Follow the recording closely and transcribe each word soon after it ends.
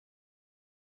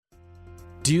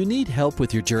Do you need help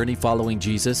with your journey following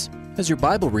Jesus? Has your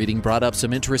Bible reading brought up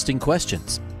some interesting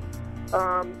questions?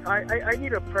 I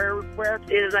need a prayer request.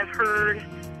 I've heard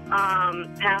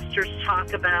pastors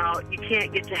talk about you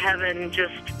can't get to heaven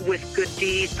just with good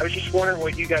deeds. I was just wondering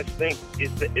what you guys think.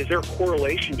 Is there a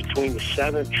correlation between the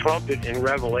seventh trumpet in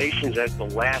Revelations as the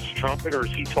last trumpet, or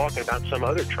is he talking about some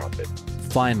other trumpet?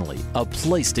 Finally, a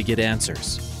place to get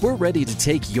answers. We're ready to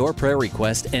take your prayer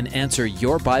request and answer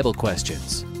your Bible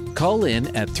questions. Call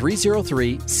in at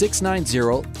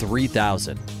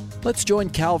 303-690-3000. Let's join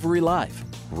Calvary Live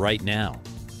right now.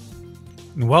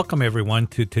 Welcome, everyone,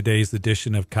 to today's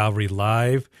edition of Calvary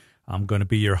Live. I'm going to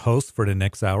be your host for the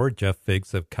next hour, Jeff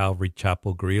Figs of Calvary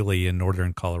Chapel Greeley in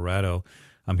Northern Colorado.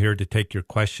 I'm here to take your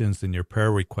questions and your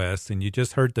prayer requests, and you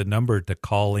just heard the number to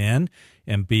call in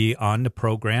and be on the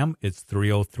program. It's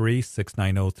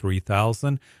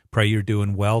 303-690-3000. Pray you're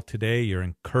doing well today. You're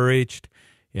encouraged.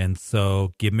 And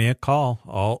so give me a call.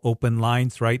 All open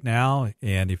lines right now.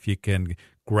 And if you can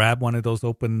grab one of those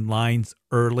open lines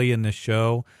early in the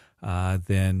show,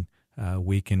 then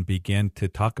we can begin to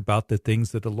talk about the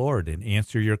things of the Lord and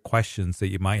answer your questions that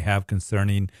you might have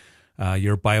concerning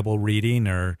your Bible reading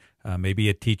or maybe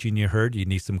a teaching you heard. You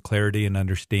need some clarity and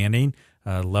understanding.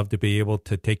 Love to be able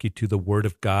to take you to the Word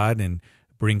of God and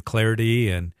bring clarity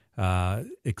and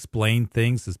explain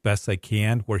things as best I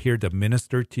can. We're here to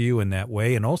minister to you in that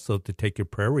way and also to take your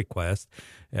prayer request.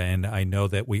 And I know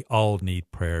that we all need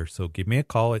prayer. So give me a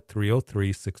call at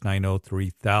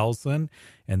 303-690-3000.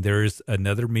 And there's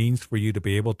another means for you to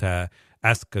be able to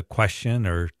ask a question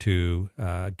or to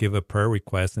give a prayer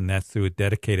request, and that's through a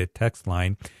dedicated text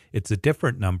line. It's a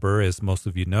different number, as most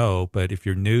of you know, but if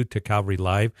you're new to Calvary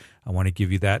Live, I want to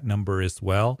give you that number as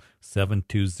well,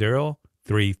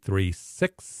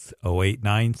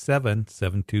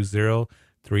 720-336-0897,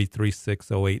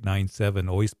 720-336-0897.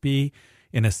 Always be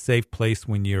in a safe place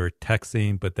when you're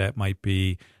texting, but that might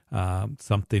be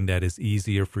something that is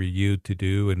easier for you to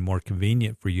do and more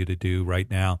convenient for you to do right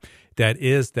now. That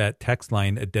is that text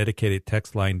line, a dedicated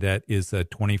text line that is a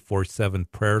 24/7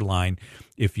 prayer line.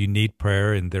 If you need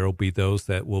prayer, and there will be those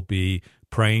that will be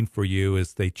praying for you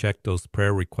as they check those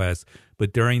prayer requests.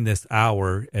 But during this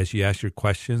hour, as you ask your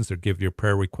questions or give your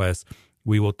prayer requests,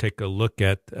 we will take a look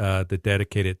at the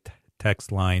dedicated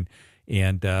text line,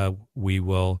 and we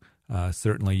will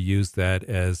certainly use that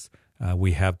as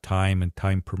we have time and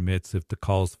time permits if the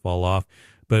calls fall off.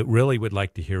 But really would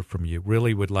like to hear from you.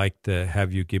 Really would like to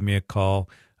have you give me a call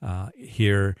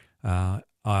here at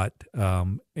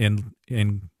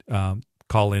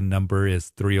call-in number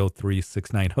is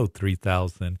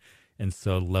 303-690-3000. And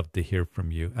so love to hear from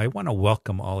you. I want to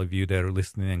welcome all of you that are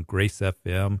listening in Grace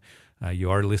FM. You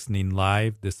are listening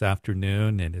live this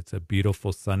afternoon, and it's a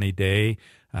beautiful sunny day.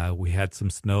 We had some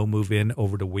snow move in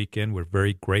over the weekend. We're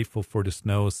very grateful for the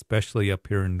snow, especially up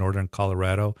here in northern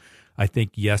Colorado. I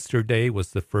think yesterday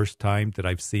was the first time that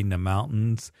I've seen the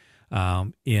mountains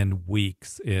in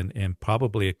weeks, in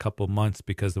probably a couple months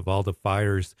because of all the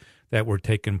fires that were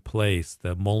taking place.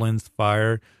 The Mullins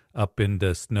fire up in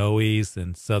the Snowies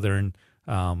and southern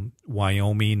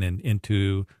Wyoming and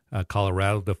into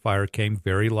Colorado, the fire came,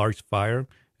 very large fire.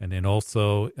 And then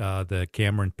also the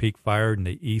Cameron Peak fire and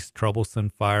the East Troublesome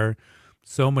fire.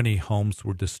 So many homes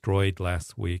were destroyed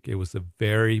last week. It was a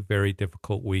very, very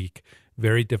difficult week,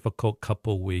 very difficult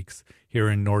couple weeks here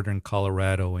in northern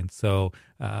Colorado. And so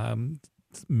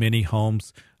many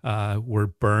homes were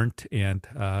burnt, and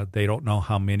they don't know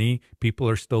how many. People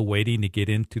are still waiting to get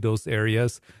into those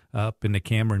areas. Up in the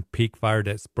Cameron Peak fire,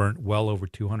 that's burnt well over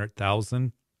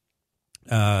 200,000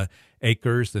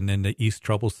 acres, and then the East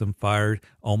Troublesome fire,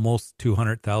 almost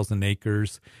 200,000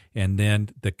 acres, and then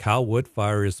the Cowwood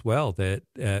fire as well that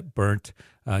burnt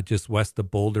just west of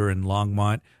Boulder and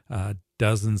Longmont.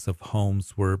 Dozens of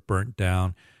homes were burnt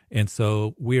down. And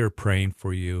so we are praying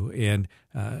for you. And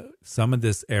some of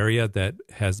this area that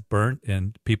has burnt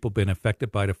and people been affected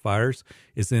by the fires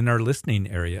is in our listening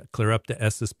area. Clear up to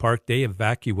Estes Park, they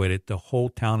evacuated the whole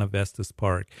town of Estes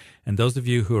Park. And those of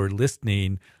you who are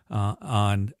listening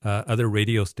on other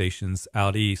radio stations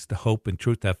out east, the Hope and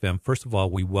Truth FM, first of all,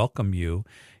 we welcome you.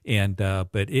 And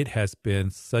but it has been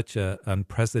such an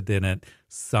unprecedented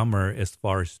summer as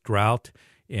far as drought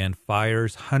and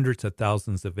fires. Hundreds of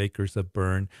thousands of acres have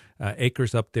burned.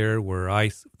 Acres up there where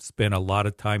I spent a lot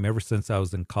of time ever since I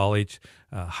was in college,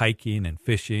 hiking and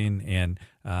fishing, and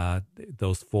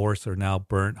those forests are now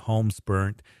burnt, homes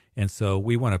burnt. And so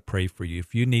we want to pray for you.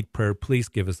 If you need prayer, please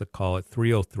give us a call at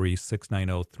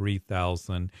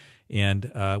 303-690-3000.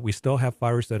 And we still have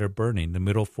fires that are burning. The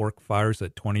Middle Fork fires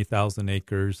at 20,000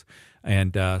 acres.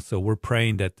 And so we're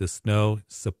praying that the snow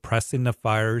suppressing the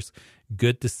fires.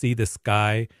 Good to see the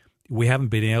sky. We haven't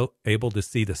been able to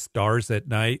see the stars at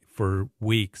night for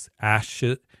weeks. Ash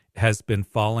has been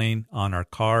falling on our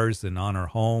cars and on our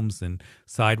homes and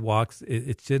sidewalks.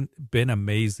 It's been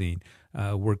amazing.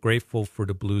 We're grateful for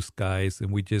the blue skies,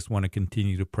 and we just want to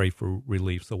continue to pray for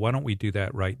relief. So why don't we do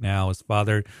that right now? As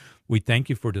Father, we thank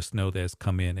you for the snow that has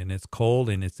come in, and it's cold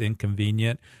and it's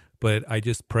inconvenient, but I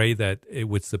just pray that it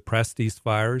would suppress these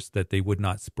fires, that they would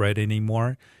not spread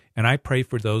anymore. And I pray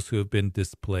for those who have been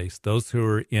displaced, those who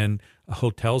are in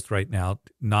hotels right now,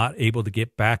 not able to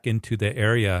get back into the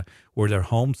area where their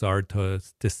homes are to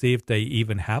see if they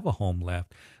even have a home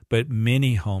left. But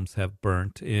many homes have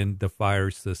burnt in the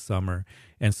fires this summer.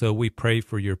 And so we pray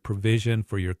for your provision,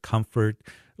 for your comfort.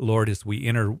 Lord, as we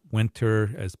enter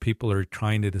winter, as people are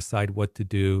trying to decide what to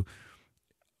do,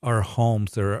 our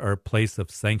homes are a place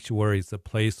of sanctuary. It's a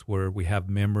place where we have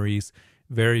memories.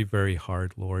 Very, very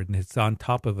hard, Lord. And it's on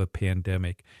top of a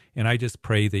pandemic. And I just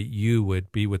pray that you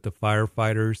would be with the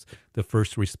firefighters, the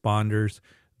first responders,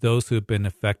 those who have been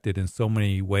affected in so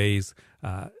many ways,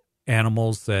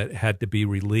 animals that had to be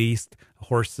released,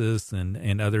 horses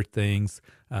and other things,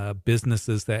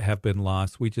 businesses that have been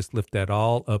lost. We just lift that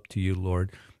all up to you,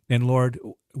 Lord. And Lord,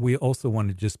 we also want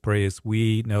to just pray as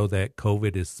we know that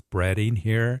COVID is spreading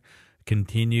here,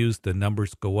 continues, the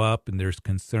numbers go up and there's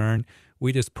concern.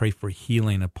 We just pray for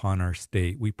healing upon our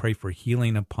state. We pray for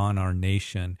healing upon our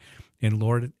nation. And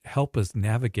Lord, help us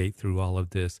navigate through all of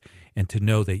this and to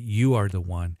know that you are the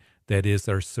one that is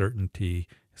our certainty.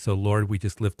 So Lord, we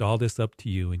just lift all this up to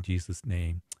you in Jesus'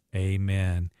 name.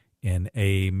 Amen and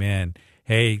amen.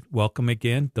 Hey, welcome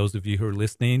again. Those of you who are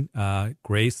listening,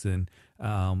 Grace and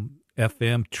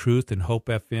FM, Truth and Hope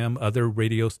FM, other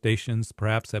radio stations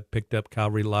perhaps have picked up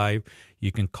Calvary Live.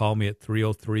 You can call me at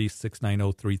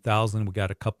 303-690-3000. We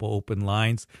got a couple open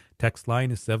lines. Text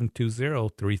line is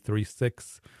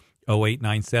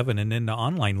 720-336-0897. And then the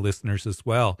online listeners as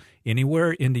well,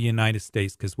 anywhere in the United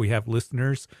States, because we have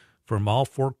listeners from all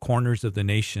four corners of the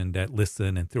nation that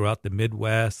listen, and throughout the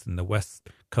Midwest and the West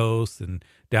Coast and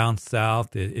down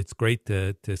south. It's great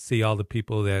to see all the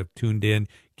people that have tuned in.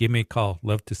 Give me a call.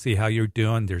 Love to see how you're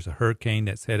doing. There's a hurricane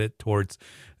that's headed towards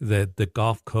the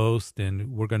Gulf Coast,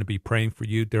 and we're going to be praying for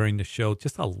you during the show.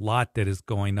 Just a lot that is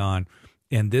going on.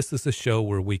 And this is a show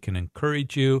where we can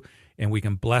encourage you and we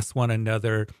can bless one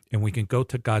another and we can go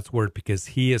to God's word because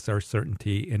he is our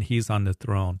certainty and he's on the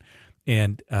throne.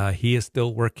 And he is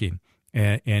still working,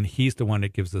 and he's the one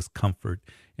that gives us comfort,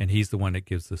 and he's the one that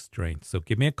gives us strength. So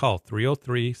give me a call,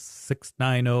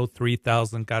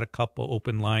 303-690-3000. Got a couple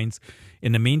open lines.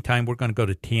 In the meantime, we're going to go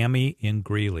to Tammy in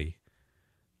Greeley.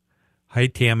 Hi,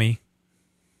 Tammy.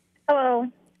 Hello.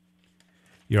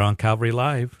 You're on Calvary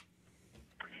Live.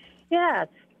 Yes.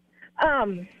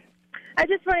 I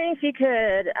just wondering if you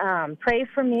could pray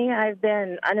for me. I've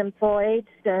been unemployed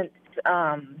since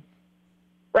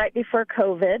right before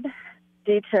COVID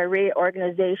due to a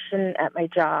reorganization at my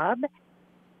job.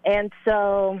 And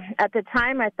so at the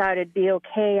time I thought it'd be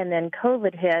okay, and then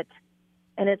COVID hit,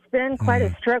 and it's been quite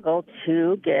a struggle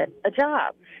to get a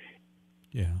job.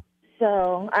 Yeah.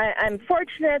 So I'm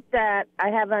fortunate that I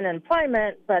have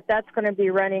unemployment, but that's going to be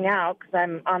running out because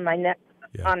I'm on my next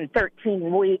on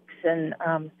 13 weeks, and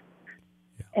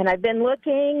I've been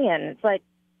looking, and it's like,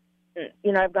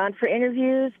 you know, I've gone for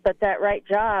interviews, but that right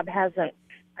job hasn't,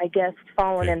 I guess,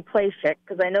 fallen in place yet,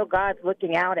 because I know God's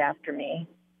looking out after me.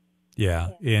 Yeah,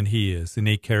 and he is, and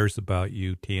he cares about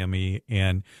you, Tammy,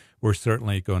 and we're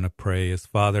certainly going to pray. As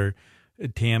Father,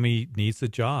 Tammy needs a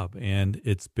job, and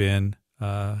it's been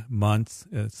months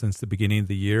since the beginning of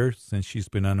the year, since she's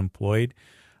been unemployed.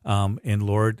 And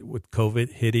Lord, with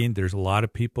COVID hitting, there's a lot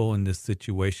of people in this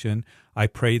situation. I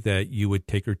pray that you would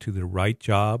take her to the right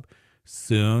job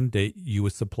soon, that you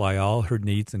would supply all her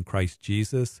needs in Christ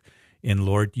Jesus. And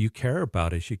Lord, you care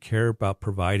about us. You care about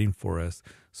providing for us.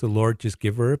 So Lord, just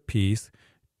give her a peace,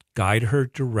 guide her,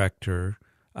 direct her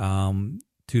to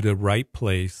the right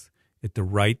place at the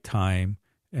right time.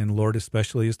 And Lord,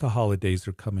 especially as the holidays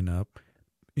are coming up.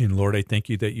 And Lord, I thank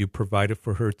you that you provided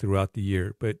for her throughout the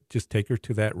year, but just take her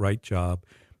to that right job.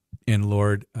 And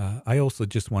Lord, I also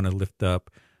just want to lift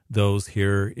up those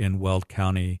here in Weld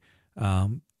County.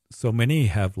 So many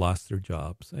have lost their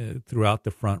jobs throughout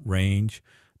the Front Range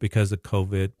because of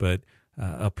COVID, but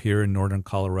up here in northern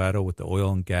Colorado with the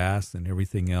oil and gas and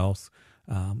everything else.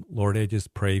 Lord, I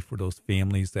just pray for those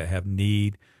families that have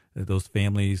need, those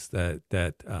families that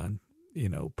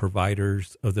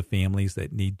providers of the families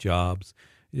that need jobs.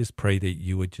 just pray that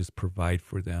you would just provide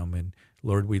for them. And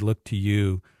Lord, we look to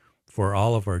you for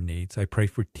all of our needs. I pray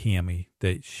for Tammy,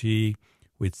 that she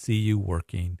would see you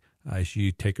working as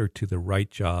you take her to the right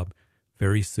job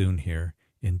very soon here.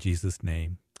 In Jesus'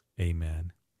 name,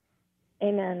 amen.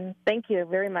 Amen. Thank you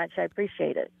very much. I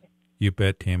appreciate it. You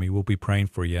bet, Tammy. We'll be praying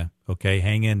for you. Okay,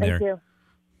 hang in there. Thank you.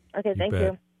 Okay, thank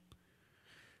you.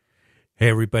 Hey,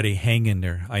 everybody, hang in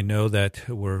there. I know that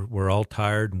we're all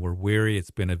tired and we're weary.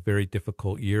 It's been a very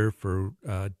difficult year for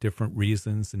different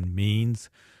reasons and means.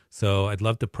 So I'd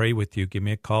love to pray with you. Give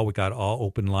me a call. We got all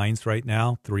open lines right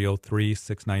now,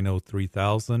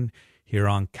 303-690-3000 here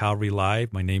on Calvary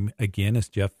Live. My name, again, is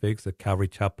Jeff Figs at Calvary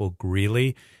Chapel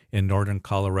Greeley in northern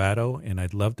Colorado, and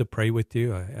I'd love to pray with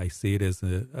you. I see it as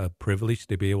a privilege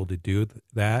to be able to do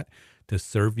that, to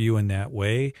serve you in that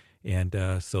way. And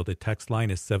so the text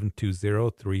line is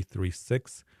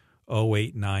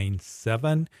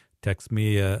 720-336-0897. Text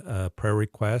me a prayer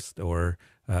request or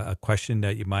a question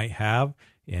that you might have,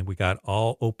 and we got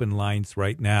all open lines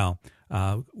right now.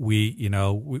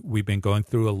 We've been going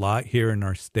through a lot here in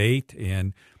our state,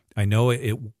 and I know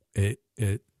it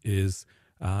is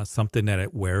something that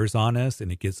it wears on us,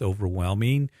 and it gets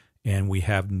overwhelming, and we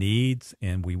have needs,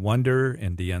 and we wonder,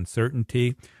 and the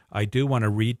uncertainty. I do want to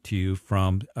read to you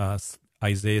from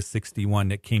Isaiah 61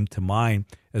 that came to mind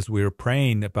as we were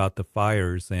praying about the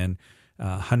fires and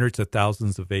hundreds of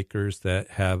thousands of acres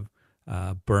that have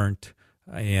burnt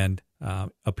and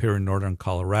up here in northern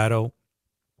Colorado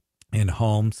in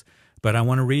homes. But I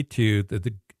want to read to you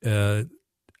the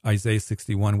Isaiah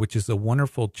 61, which is a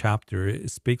wonderful chapter.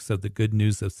 It speaks of the good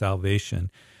news of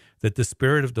salvation, that the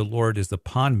Spirit of the Lord is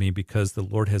upon me because the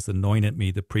Lord has anointed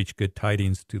me to preach good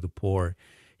tidings to the poor.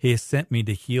 He has sent me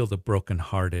to heal the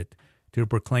brokenhearted, to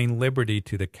proclaim liberty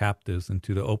to the captives and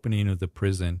to the opening of the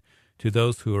prison, to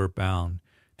those who are bound,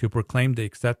 to proclaim the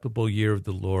acceptable year of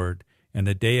the Lord and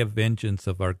the day of vengeance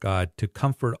of our God, to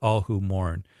comfort all who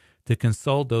mourn, to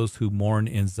console those who mourn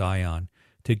in Zion,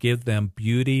 to give them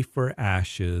beauty for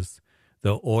ashes,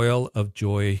 the oil of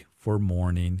joy for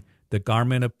mourning, the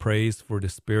garment of praise for the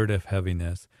spirit of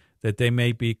heaviness, that they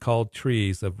may be called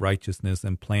trees of righteousness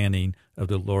and planting of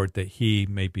the Lord, that he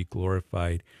may be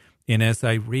glorified. And as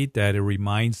I read that, it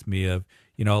reminds me of,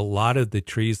 a lot of the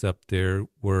trees up there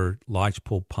were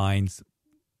lodgepole pines,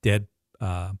 dead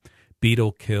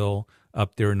beetle kill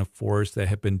up there in the forest that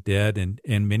have been dead.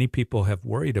 And many people have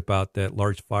worried about that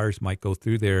large fires might go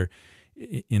through there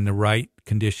in the right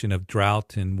condition of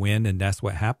drought and wind, and that's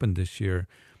what happened this year.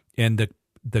 And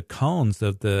the cones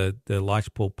of the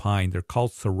lodgepole pine, they're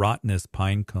called serotinous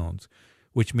pine cones,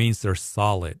 which means they're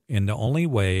solid. And the only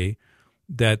way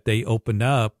that they open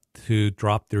up to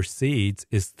drop their seeds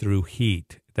is through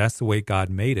heat. That's the way God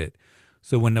made it.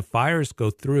 So when the fires go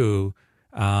through,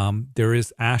 there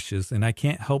is ashes. And I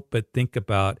can't help but think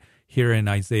about here in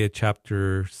Isaiah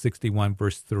chapter 61,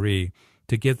 verse 3,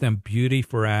 to give them beauty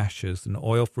for ashes and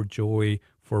oil for joy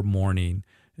for mourning.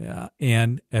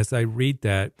 And as I read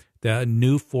that, the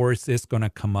new forest is going to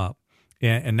come up.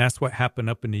 And that's what happened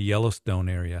up in the Yellowstone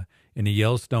area. In the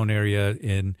Yellowstone area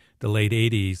in the late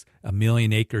 80s, 1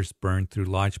 million acres burned through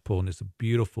lodgepole, and it's a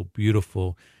beautiful,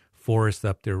 beautiful forest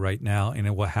up there right now.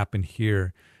 And what happened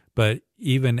here. But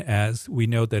even as we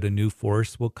know that a new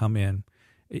forest will come in,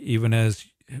 even as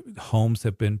homes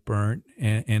have been burnt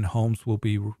and homes will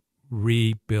be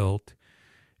rebuilt,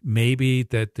 maybe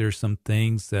that there's some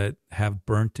things that have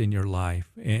burnt in your life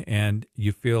and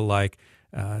you feel like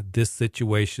this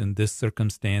situation, this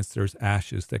circumstance, there's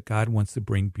ashes, that God wants to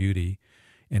bring beauty.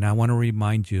 And I want to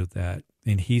remind you of that.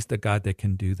 And he's the God that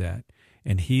can do that.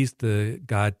 And he's the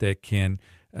God that can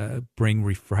bring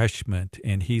refreshment.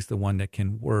 And he's the one that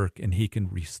can work and he can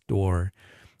restore.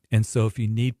 And so if you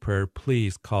need prayer,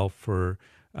 please call for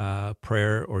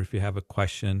prayer, or if you have a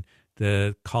question,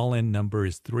 the call-in number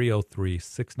is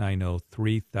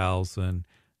 303-690-3000,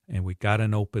 and we got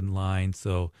an open line.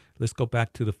 So let's go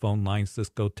back to the phone lines. Let's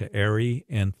go to Ari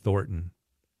and Thornton.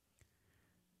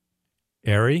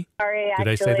 Ari? Ari, did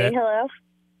I say that? Hello?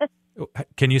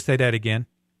 Can you say that again?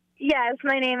 Yes,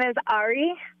 my name is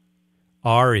Ari.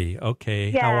 Ari, okay.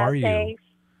 Yeah, how are you? Thanks.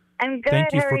 I'm good.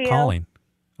 Thank you How for are you? calling.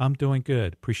 I'm doing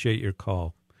good. Appreciate your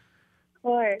call. Of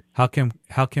course. How can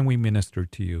we minister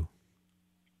to you?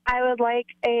 I would like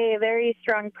a very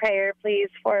strong prayer, please,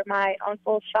 for my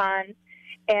Uncle Sean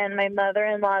and my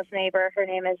mother-in-law's neighbor. Her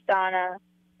name is Donna.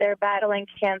 They're battling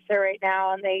cancer right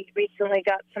now, and they recently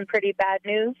got some pretty bad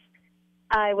news.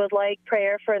 I would like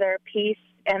prayer for their peace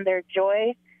and their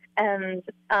joy and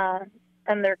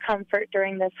their comfort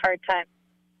during this hard time.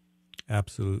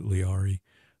 Absolutely, Ari.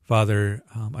 Father,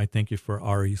 I thank you for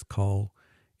Ari's call.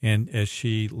 And as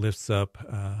she lifts up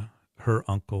her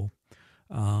uncle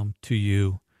to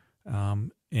you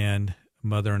and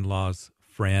mother-in-law's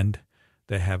friend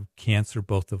that have cancer,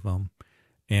 both of them,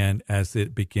 and as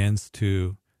it begins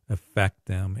to affect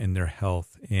them in their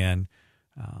health and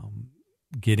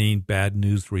getting bad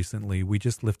news recently, we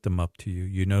just lift them up to you.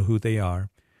 You know who they are.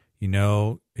 You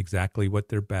know exactly what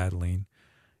they're battling.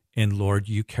 And Lord,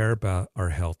 you care about our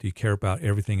health. You care about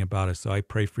everything about us. So I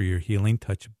pray for your healing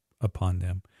touch upon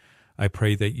them. I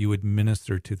pray that you would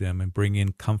minister to them and bring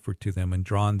in comfort to them and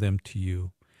draw them to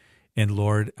you. And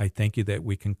Lord, I thank you that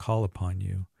we can call upon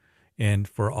you and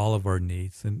for all of our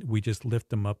needs. And we just lift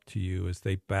them up to you as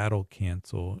they battle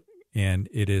cancer. And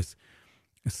it is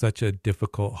such a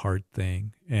difficult, hard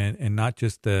thing. And not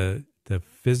just the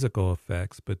physical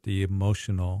effects, but the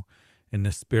emotional and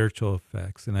the spiritual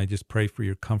effects. And I just pray for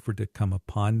your comfort to come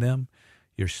upon them,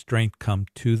 your strength come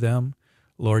to them.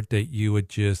 Lord, that you would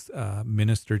just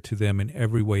minister to them in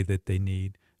every way that they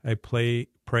need. I pray,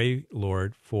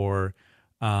 Lord, for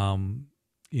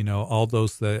all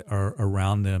those that are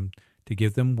around them, to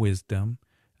give them wisdom,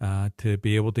 to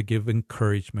be able to give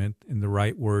encouragement and the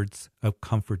right words of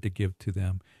comfort to give to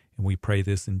them. And we pray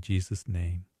this in Jesus'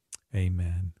 name.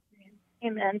 Amen.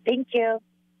 Amen. Thank you.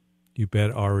 You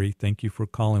bet, Ari. Thank you for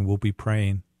calling. We'll be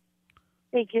praying.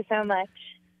 Thank you so much.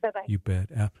 Bye-bye. You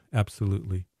bet.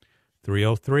 Absolutely.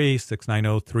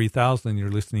 303-690-3000.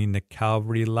 You're listening to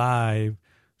Calvary Live.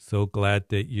 So glad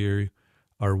that you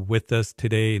are with us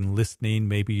today and listening.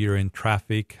 Maybe you're in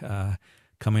traffic,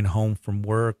 coming home from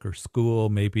work or school.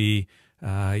 Maybe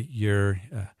you're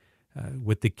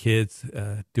with the kids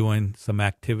doing some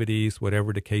activities,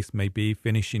 whatever the case may be,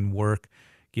 finishing work.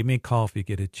 Give me a call if you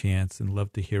get a chance, and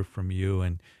love to hear from you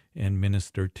and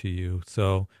minister to you.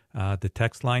 So the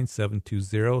text line,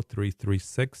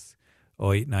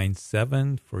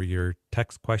 720-336-0897 for your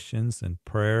text questions and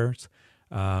prayers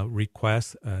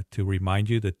requests. To remind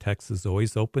you, the text is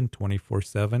always open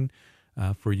 24/7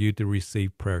 for you to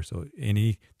receive prayer. So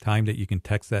any time that you can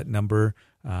text that number,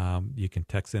 you can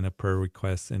text in a prayer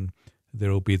request, and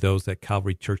there will be those at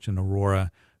Calvary Church in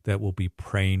Aurora that will be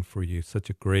praying for you. Such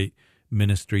a great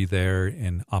ministry there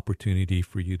and opportunity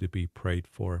for you to be prayed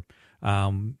for.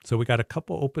 So we got a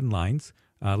couple open lines.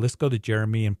 Let's go to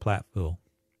Jeremy in Platteville.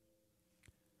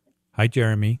 Hi,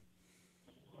 Jeremy.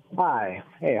 Hi.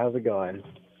 Hey, how's it going?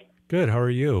 Good. How are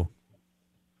you?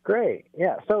 Great.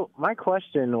 Yeah. So my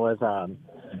question was, I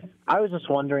was just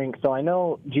wondering, so I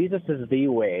know Jesus is the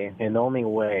way and the only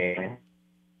way.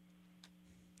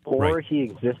 Before he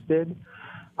existed,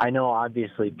 I know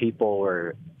obviously people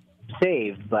were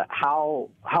saved, but how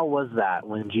was that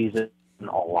when Jesus was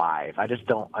alive? I just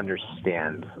don't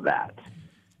understand that.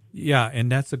 Yeah, and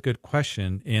that's a good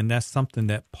question, and that's something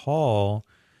that Paul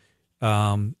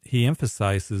he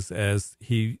emphasizes as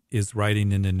he is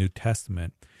writing in the New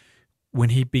Testament. When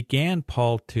he began,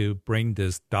 Paul, to bring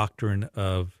this doctrine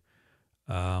of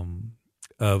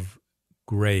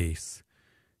grace,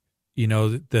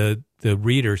 the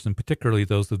readers, and particularly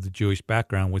those of the Jewish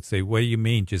background, would say, what do you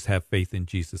mean just have faith in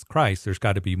Jesus Christ? There's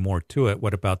got to be more to it.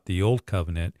 What about the old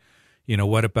covenant?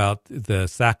 What about the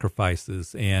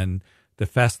sacrifices and the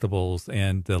festivals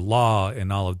and the law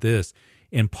and all of this?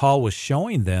 And Paul was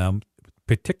showing them,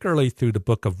 particularly through the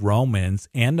book of Romans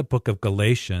and the book of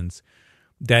Galatians,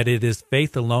 that it is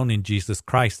faith alone in Jesus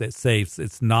Christ that saves.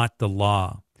 It's not the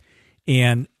law.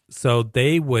 And so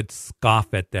they would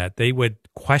scoff at that. They would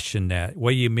question that.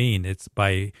 What do you mean it's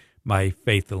by my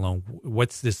faith alone?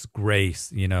 What's this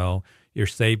grace? You're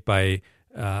saved by,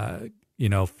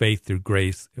 faith through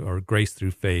grace, or grace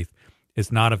through faith.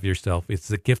 It's not of yourself. It's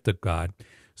the gift of God.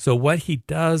 So what he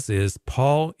does is,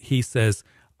 Paul, he says,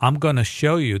 I'm going to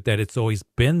show you that it's always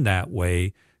been that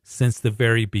way since the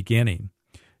very beginning.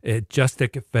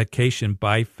 Justification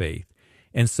by faith.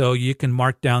 And so you can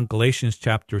mark down Galatians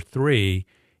chapter 3,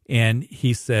 and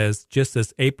he says, just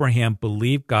as Abraham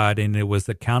believed God and it was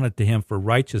accounted to him for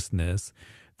righteousness,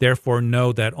 therefore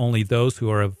know that only those who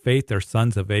are of faith are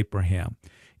sons of Abraham.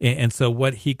 And so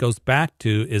what he goes back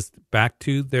to is back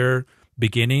to their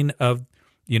beginning of,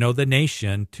 the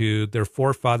nation, to their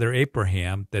forefather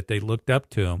Abraham, that they looked up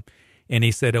to him. And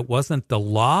he said it wasn't the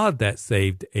law that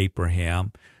saved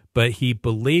Abraham, but he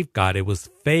believed God. It was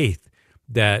faith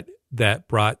that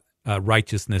brought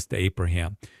righteousness to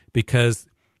Abraham, because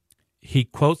he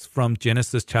quotes from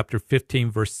Genesis chapter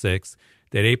 15, verse 6,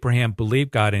 that Abraham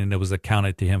believed God and it was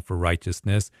accounted to him for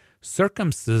righteousness.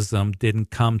 Circumcision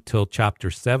didn't come till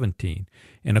chapter 17.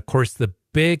 And of course, the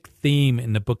big theme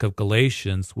in the book of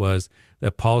Galatians was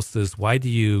that Paul says, why do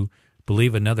you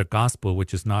believe another gospel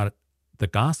which is not the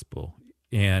gospel?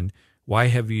 And why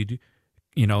have you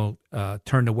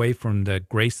turned away from the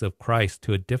grace of Christ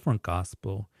to a different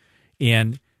gospel.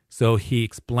 And so he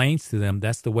explains to them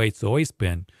that's the way it's always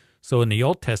been. So in the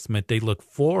Old Testament, they look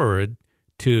forward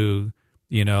to,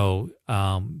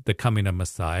 the coming of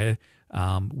Messiah.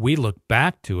 We look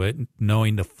back to it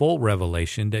knowing the full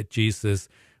revelation that Jesus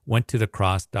went to the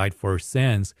cross, died for our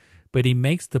sins. But he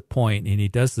makes the point, and he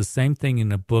does the same thing in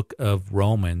the book of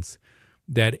Romans,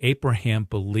 that Abraham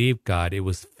believed God. It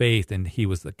was faith, and he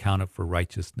was accounted for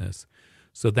righteousness.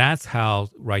 So that's how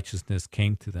righteousness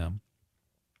came to them.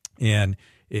 And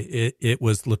it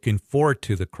was looking forward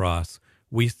to the cross.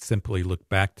 We simply look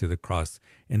back to the cross.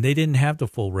 And they didn't have the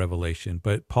full revelation,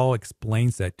 but Paul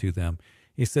explains that to them.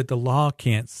 He said the law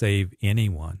can't save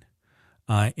anyone.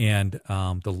 And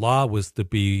the law was to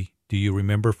be, do you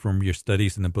remember from your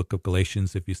studies in the book of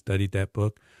Galatians, if you studied that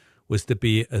book, was to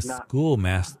be a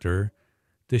schoolmaster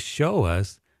to show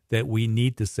us that we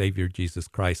need the Savior Jesus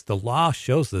Christ. The law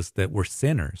shows us that we're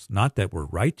sinners, not that we're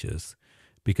righteous,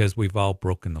 because we've all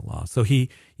broken the law. So you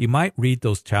might read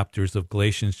those chapters of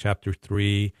Galatians chapter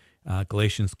 3,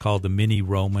 Galatians called the mini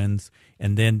Romans,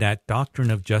 and then that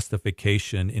doctrine of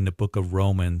justification in the book of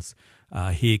Romans,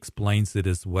 he explains it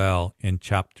as well in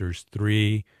chapters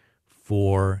 3,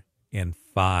 4, and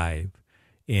 5.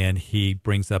 And he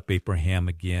brings up Abraham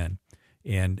again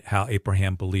and how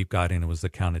Abraham believed God and it was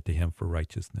accounted to him for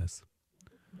righteousness.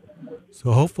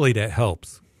 So hopefully that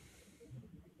helps.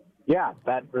 Yeah,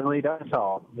 that really does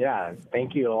help. Yeah,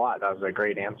 thank you a lot. That was a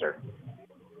great answer.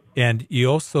 And you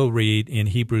also read in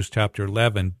Hebrews chapter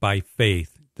 11, by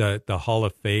faith, the hall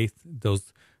of faith,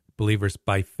 those believers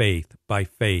by faith,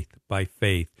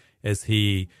 as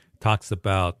he talks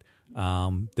about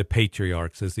the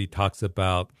patriarchs, as he talks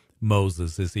about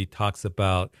Moses, as he talks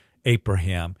about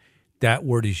Abraham. That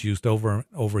word is used over and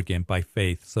over again, by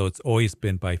faith. So it's always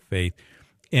been by faith.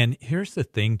 And here's the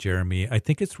thing, Jeremy, I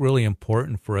think it's really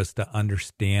important for us to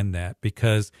understand that,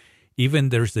 because even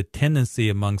there's a tendency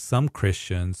among some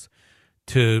Christians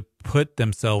to put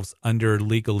themselves under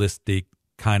legalistic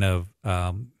kind of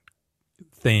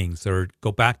things, or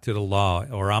go back to the law,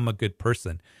 or I'm a good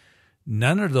person.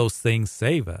 None of those things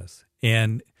save us.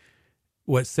 And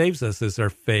what saves us is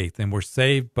our faith, and we're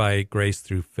saved by grace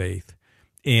through faith.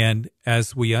 And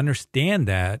as we understand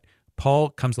that, Paul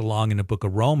comes along in the book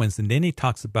of Romans, and then he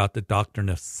talks about the doctrine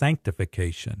of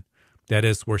sanctification. That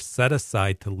is, we're set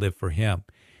aside to live for him.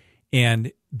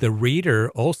 And the reader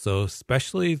also,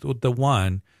 especially the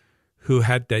one who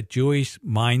had that Jewish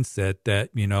mindset that,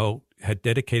 had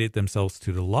dedicated themselves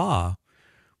to the law,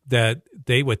 that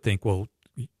they would think, well,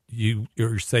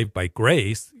 you're saved by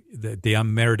grace, the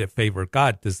unmerited favor of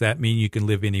God. Does that mean you can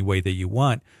live any way that you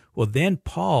want? Well, then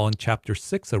Paul in chapter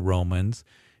 6 of Romans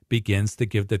begins to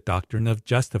give the doctrine of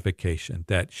justification,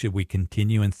 that should we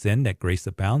continue in sin, that grace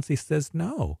abounds? He says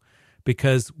no,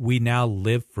 because we now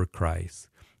live for Christ,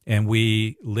 and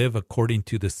we live according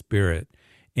to the Spirit,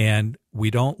 and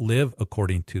we don't live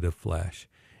according to the flesh.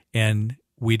 And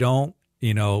we don't,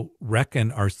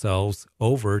 reckon ourselves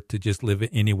over to just live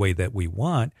any way that we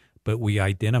want, but we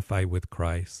identify with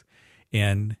Christ.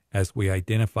 And as we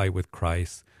identify with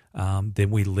Christ, then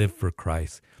we live for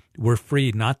Christ. We're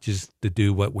free not just to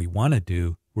do what we want to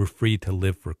do, we're free to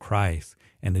live for Christ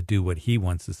and to do what he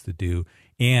wants us to do.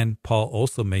 And Paul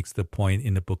also makes the point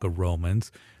in the book of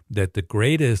Romans that the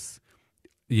greatest,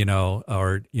 the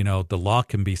law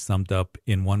can be summed up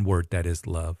in one word, that is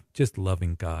love, just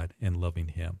loving God and loving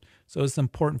him. So it's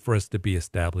important for us to be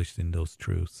established in those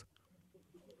truths.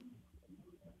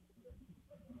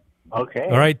 Okay.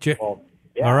 All right,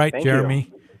 all right, Jeremy.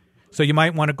 You. So you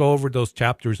might want to go over those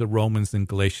chapters of Romans and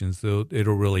Galatians. So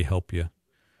it'll really help you.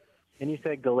 And you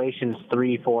said Galatians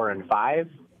 3, 4, and 5?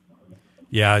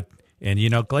 Yeah,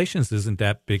 and Galatians isn't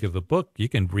that big of a book. You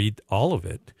can read all of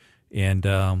it in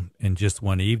just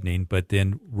one evening. But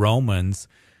then Romans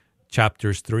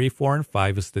chapters 3, 4, and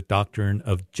 5 is the doctrine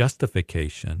of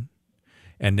justification.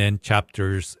 And then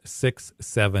chapters 6,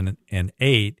 7, and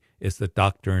 8 is the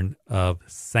doctrine of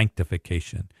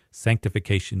sanctification.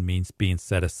 Sanctification means being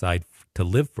set aside to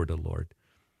live for the Lord,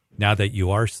 now that you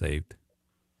are saved.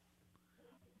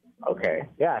 Okay.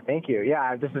 Yeah, thank you.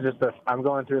 Yeah, this is I'm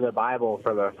going through the Bible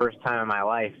for the first time in my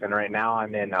life, and right now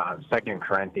I'm in 2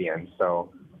 Corinthians.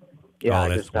 So, yeah,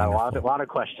 that's just a lot of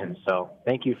questions. So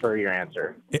thank you for your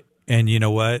answer. And you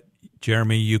know what,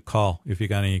 Jeremy, you call if you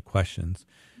got any questions.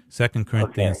 2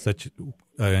 Corinthians, such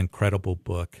an incredible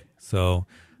book. So,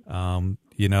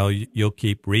 you'll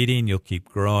keep reading, you'll keep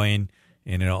growing,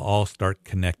 and it'll all start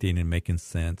connecting and making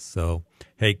sense. So,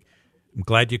 hey, I'm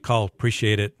glad you called.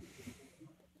 Appreciate it.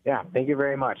 Yeah, thank you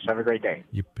very much. Have a great day.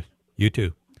 You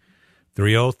too.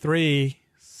 303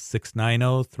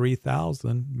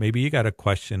 690-3000. Maybe you got a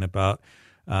question about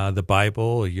the Bible,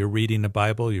 or you're reading the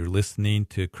Bible, you're listening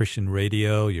to Christian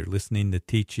radio, you're listening to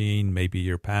teaching, maybe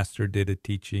your pastor did a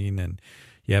teaching and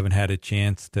you haven't had a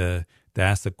chance to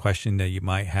ask a question that you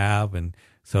might have. And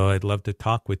so I'd love to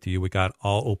talk with you. We got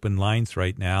all open lines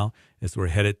right now as we're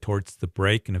headed towards the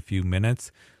break in a few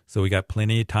minutes. So we got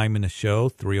plenty of time in the show,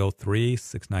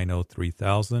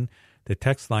 303-690-3000. The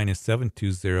text line is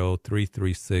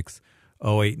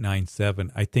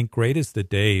 720-336-0897. I think great is the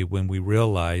day when we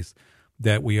realize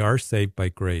that we are saved by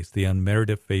grace, the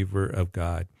unmerited favor of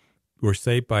God. We're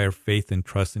saved by our faith and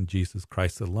trust in Jesus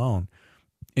Christ alone.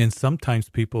 And sometimes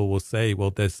people will say,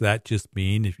 well, does that just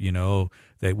mean,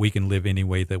 that we can live any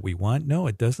way that we want? No,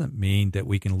 it doesn't mean that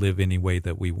we can live any way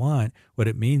that we want. What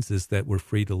it means is that we're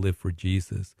free to live for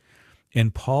Jesus.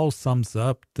 And Paul sums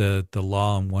up the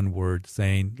law in one word,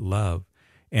 saying love.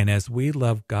 And as we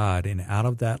love God, and out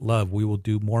of that love, we will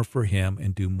do more for him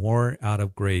and do more out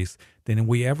of grace than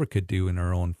we ever could do in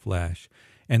our own flesh.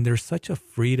 And there's such a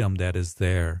freedom that is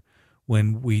there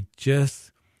when we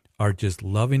are just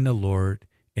loving the Lord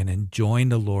and enjoying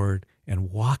the Lord and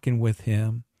walking with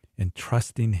him and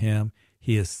trusting him.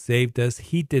 He has saved us.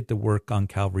 He did the work on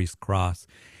Calvary's cross.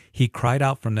 He cried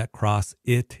out from that cross,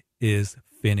 "It is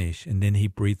finished." And then he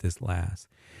breathed his last.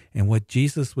 And what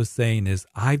Jesus was saying is,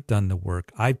 I've done the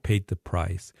work. I've paid the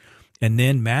price. And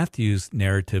then Matthew's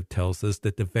narrative tells us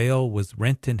that the veil was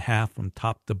rent in half from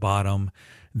top to bottom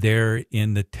there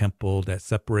in the temple that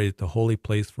separated the holy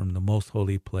place from the most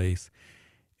holy place.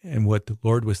 And what the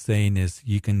Lord was saying is,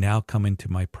 you can now come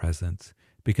into my presence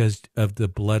because of the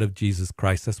blood of Jesus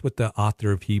Christ. That's what the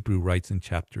author of Hebrew writes in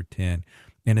chapter 10.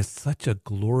 And it's such a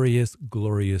glorious,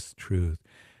 glorious truth.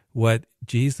 What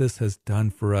Jesus has done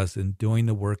for us in doing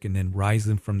the work and then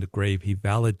rising from the grave, he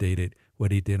validated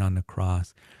what he did on the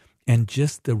cross. And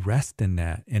just the rest in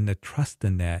that and the trust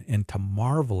in that and to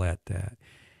marvel at that.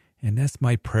 And that's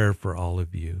my prayer for all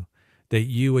of you, that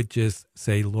you would just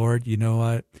say, Lord, you know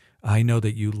what? I know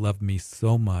that you love me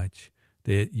so much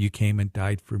that you came and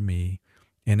died for me.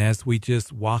 And as we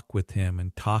just walk with him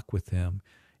and talk with him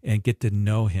and get to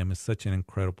know him is such an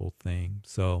incredible thing.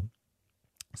 So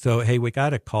hey, we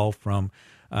got a call from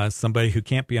somebody who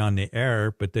can't be on the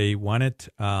air, but they wanted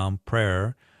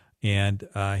prayer. And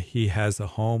he has a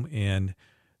home in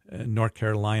North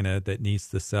Carolina that needs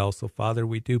to sell. So, Father,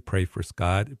 we do pray for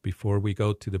Scott before we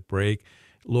go to the break.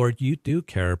 Lord, you do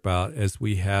care about as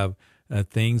we have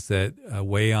things that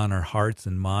weigh on our hearts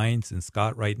and minds. And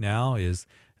Scott right now is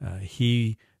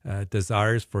he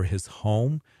desires for his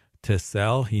home to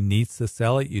sell. He needs to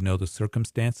sell it. You know the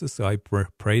circumstances. So I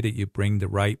pray that you bring the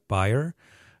right buyer,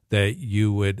 that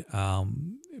you would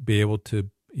be able to,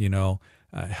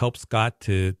 help Scott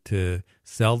to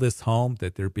sell this home,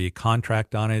 that there be a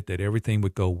contract on it, that everything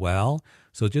would go well.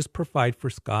 So just provide for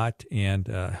Scott and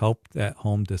help that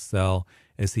home to sell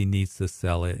as he needs to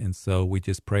sell it. And so we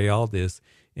just pray all this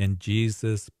in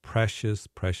Jesus' precious,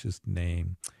 precious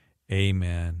name.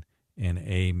 Amen and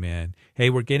amen. Hey,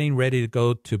 we're getting ready to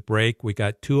go to break. We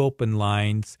got 2 open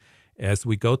lines. As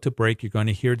we go to break, you're going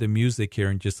to hear the music here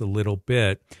in just a little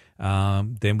bit.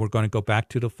 Then we're going to go back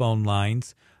to the phone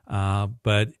lines.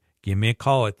 But give me a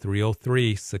call at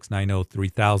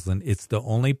 303-690-3000. It's the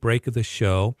only break of the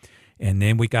show. And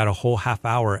then we got a whole half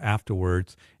hour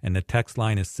afterwards. And the text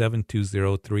line is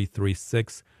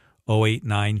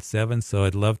 720-336-0897. So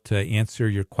I'd love to answer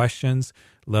your questions.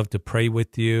 Love to pray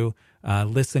with you.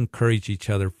 Let's encourage each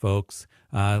other, folks.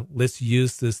 Let's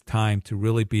use this time to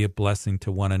really be a blessing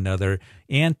to one another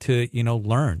and to,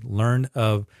 learn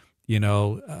of,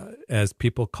 as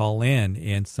people call in.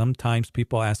 And sometimes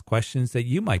people ask questions that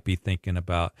you might be thinking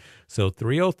about. So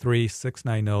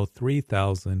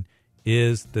 303-690-3000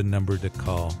 is the number to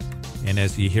call. And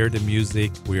as you hear the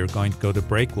music, we are going to go to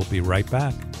break. We'll be right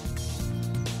back.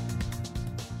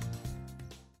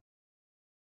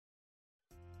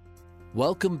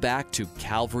 Welcome back to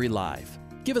Calvary Live.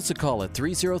 Give us a call at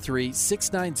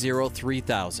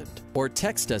 303-690-3000 or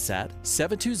text us at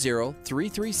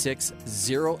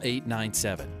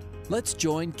 720-336-0897. Let's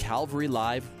join Calvary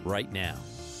Live right now.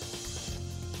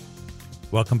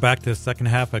 Welcome back to the second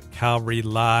half of Calvary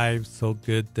Live. So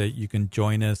good that you can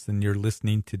join us and you're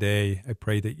listening today. I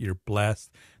pray that you're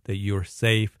blessed, that you're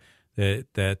safe,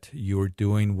 that you're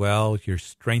doing well, you're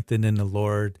strengthened in the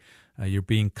Lord, you're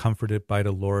being comforted by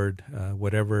the Lord,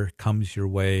 whatever comes your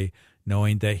way,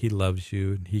 knowing that he loves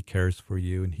you and he cares for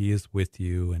you and he is with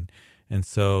you. And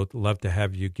so love to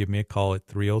have you. Give me a call at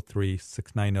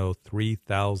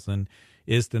 303-690-3000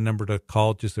 is the number to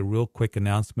call. Just a real quick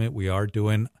announcement. We are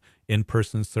doing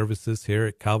in-person services here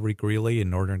at Calvary Greeley in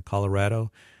Northern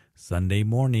Colorado. Sunday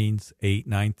mornings, 8,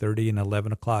 9:30, and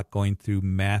 11 o'clock, going through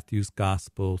Matthew's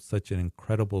Gospel, such an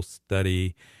incredible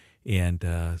study. And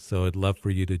so I'd love for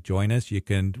you to join us. You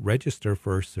can register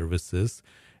for our services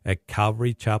at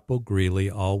Calvary Chapel Greeley,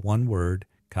 all one word,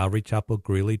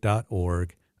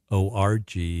 calvarychapelgreeley.org,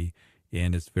 O-R-G.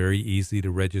 And it's very easy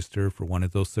to register for one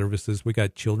of those services. We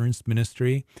got children's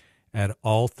ministry at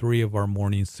all three of our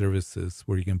morning services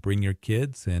where you can bring your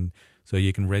kids, and so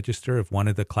you can register. If one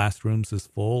of the classrooms is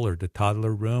full or the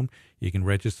toddler room, you can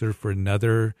register for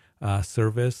another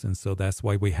service. And so that's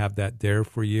why we have that there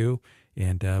for you.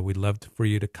 And we'd love for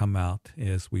you to come out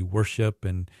as we worship.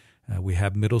 And we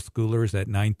have middle schoolers at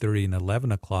 9:30 and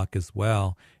 11 o'clock as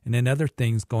well. And then other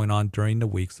things going on during the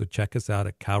week. So check us out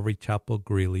at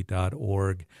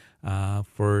calvarychapelgreeley.org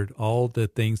for all the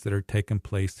things that are taking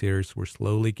place here. So we're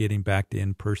slowly getting back to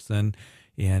in-person.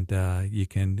 And you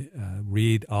can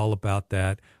read all about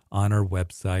that on our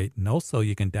website. And also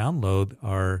you can download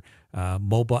our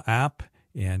mobile app,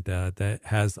 and that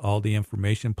has all the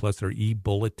information, plus our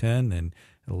e-bulletin, and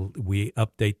we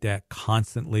update that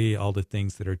constantly, all the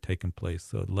things that are taking place.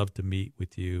 So I'd love to meet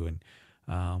with you, and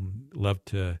love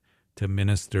to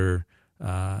minister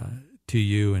to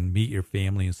you and meet your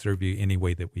family and serve you any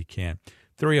way that we can.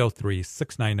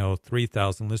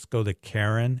 303-690-3000. Let's go to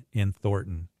Karen in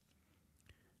Thornton.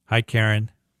 Hi, Karen.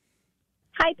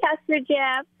 Hi, Pastor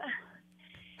Jeff.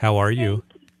 How are you?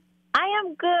 I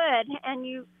am good. And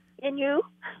you?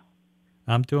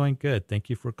 I'm doing good. Thank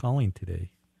you for calling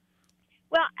today.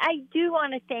 Well, I do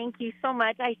want to thank you so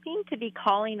much. I seem to be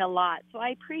calling a lot, so I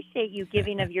appreciate you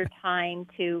giving of your time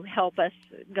to help us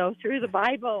go through the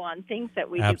Bible on things that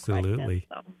we Absolutely. do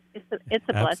question. So it's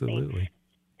a blessing. Absolutely.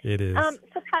 It is. So,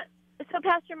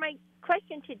 Pastor, my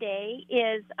question today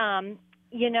is, I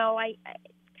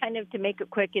kind of, to make it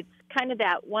quick, it's kind of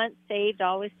that once saved,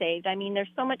 always saved. I mean, there's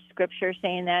so much scripture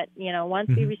saying that, once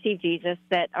we receive Jesus,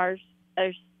 that our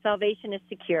salvation is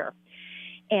secure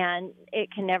and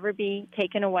it can never be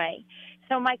taken away.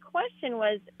 So my question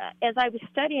was, as I was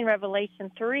studying Revelation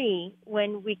 3,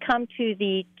 when we come to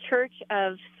the church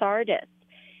of Sardis,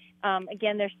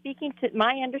 again, they're speaking to,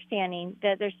 my understanding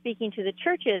that they're speaking to the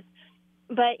churches,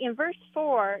 but in verse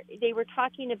 4, they were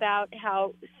talking about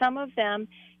how some of them,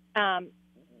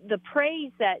 the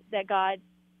praise that God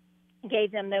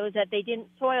gave them, was that they didn't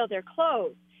soil their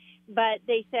clothes, but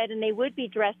they said, and they would be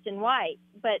dressed in white.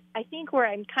 But I think where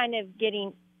I'm kind of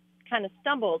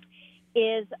stumbled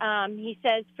is he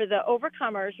says for the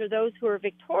overcomers, or those who are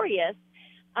victorious,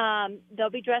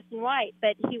 they'll be dressed in white,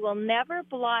 but he will never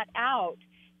blot out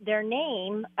their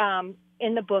name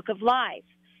in the book of life.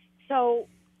 So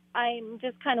I'm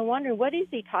just kind of wondering, what is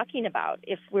he talking about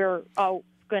if we're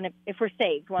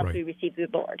saved once we receive the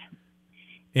Lord?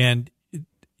 And,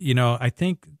 I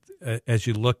think as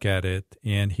you look at it,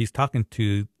 and he's talking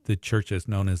to the church that's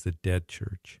known as the dead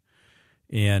church.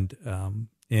 And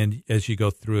as you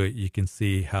go through it, you can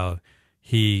see how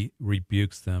he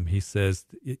rebukes them. He says,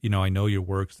 I know your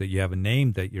works, that you have a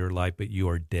name that you're alive, but you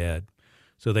are dead.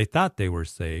 So they thought they were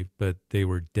saved, but they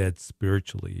were dead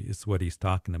spiritually, is what he's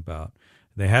talking about.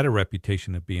 They had a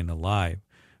reputation of being alive.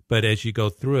 But as you go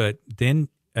through it, then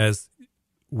as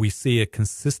we see a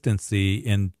consistency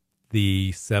in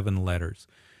the 7 letters.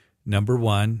 Number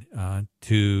 1,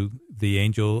 to the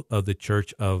angel of the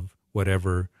church of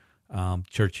whatever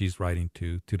church he's writing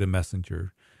to the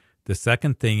messenger. The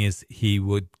second thing is he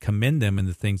would commend them in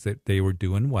the things that they were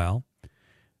doing well.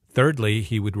 Thirdly,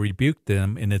 he would rebuke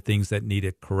them in the things that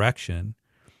needed correction.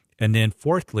 And then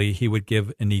fourthly, he would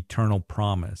give an eternal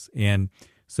promise. And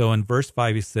so in verse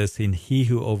 5, he says, "And he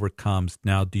who overcomes."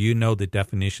 Now, do you know the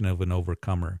definition of an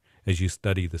overcomer as you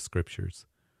study the scriptures?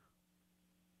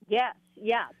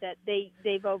 Yes, that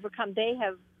they've overcome. They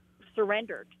have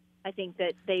surrendered. I think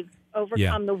that they've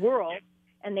overcome the world,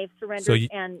 and they've surrendered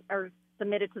and are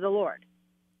submitted to the Lord.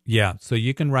 Yeah, so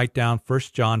you can write down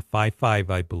 1 John 5:5,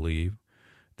 I believe,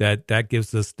 that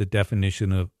gives us the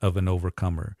definition of an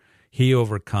overcomer. He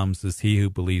overcomes is he who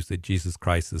believes that Jesus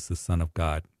Christ is the Son of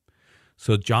God.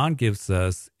 So John gives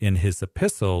us in his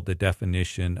epistle the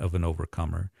definition of an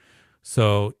overcomer.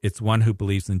 So it's one who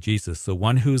believes in Jesus. So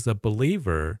one who's a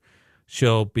believer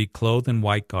shall be clothed in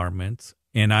white garments,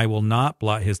 and I will not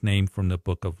blot his name from the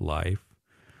book of life,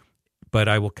 but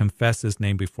I will confess his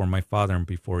name before my Father and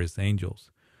before his angels.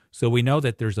 So we know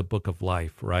that there's a book of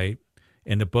life, right?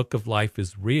 And the book of life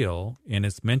is real, and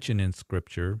it's mentioned in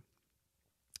Scripture.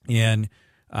 And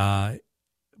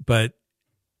but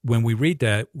when we read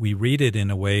that, we read it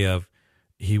in a way of,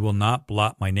 he will not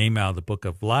blot my name out of the book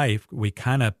of life. We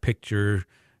kind of picture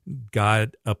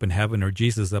God up in heaven, or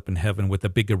Jesus up in heaven, with a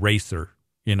big eraser,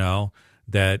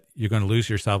 that you're going to lose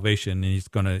your salvation and he's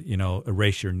going to,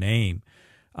 erase your name.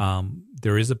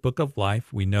 There is a book of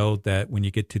life. We know that when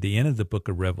you get to the end of the book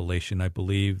of Revelation, I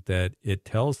believe that it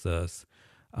tells us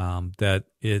that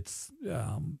it's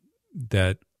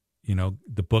that,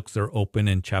 the books are open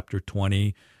in chapter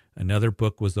 20. Another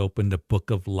book was opened, the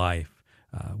book of life.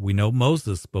 We know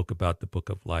Moses spoke about the book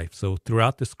of life. So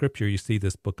throughout the scripture, you see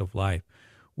this book of life.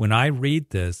 When I read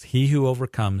this, he who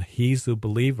overcomes, he's a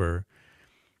believer,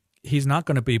 he's not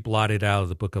going to be blotted out of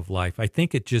the book of life. I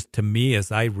think it just, to me,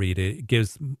 as I read it, it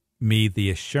gives me the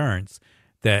assurance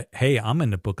that, hey, I'm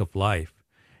in the book of life,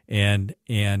 and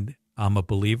I'm a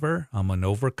believer. I'm an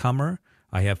overcomer.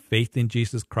 I have faith in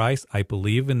Jesus Christ. I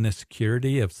believe in the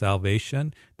security of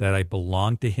salvation, that I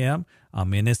belong to him.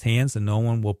 I'm in his hands, and no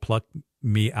one will pluck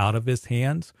me out of his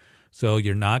hands. So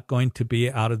you're not going to be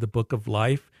out of the book of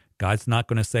life. God's not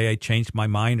going to say, I changed my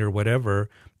mind or whatever.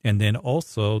 And then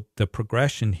also the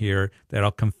progression here, that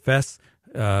I'll confess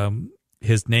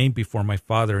his name before my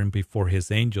Father and before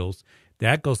his angels.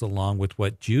 That goes along with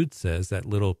what Jude says, that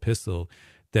little epistle,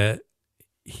 that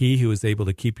he who is able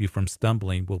to keep you from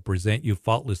stumbling will present you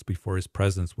faultless before his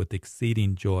presence with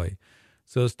exceeding joy.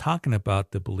 So it's talking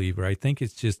about the believer. I think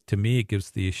it's just, to me, it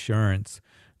gives the assurance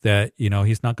that,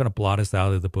 he's not going to blot us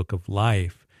out of the book of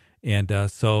life. And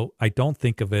so I don't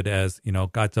think of it as,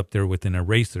 God's up there with an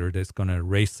eraser that's going to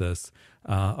erase us,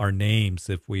 our names,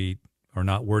 if we are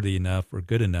not worthy enough or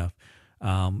good enough.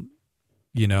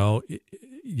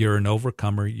 You're an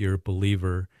overcomer, you're a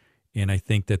believer. And I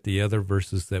think that the other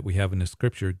verses that we have in the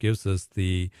scripture gives us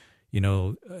the,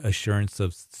 assurance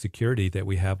of security that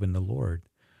we have in the Lord.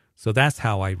 So that's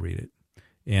how I read it.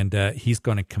 And he's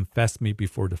going to confess me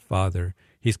before the Father.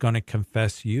 He's going to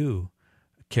confess you,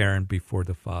 Karen, before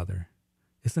the Father.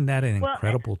 Isn't that an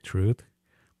incredible truth?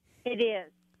 It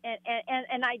is.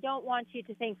 And I don't want you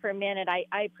to think for a minute,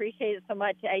 I appreciate it so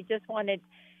much.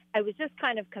 I was just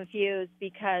kind of confused,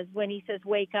 because when he says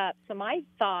wake up, so I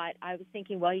was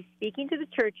thinking, well, he's speaking to the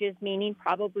churches, meaning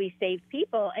probably saved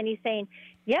people. And he's saying,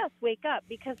 yes, wake up,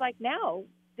 because like now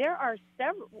there are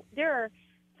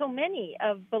so many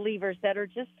of believers that are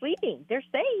just sleeping. They're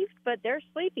saved, but they're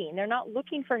sleeping. They're not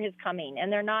looking for his coming,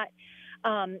 and they're not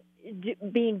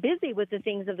being busy with the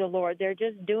things of the Lord. They're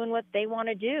just doing what they want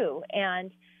to do.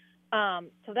 And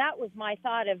so that was my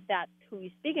thought of that's who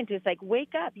he's speaking to. It's like,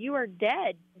 wake up, you are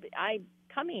dead. I'm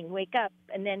coming, wake up.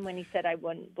 And then when he said, I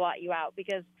wouldn't blot you out,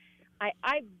 because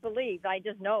I believe, I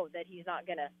just know that he's not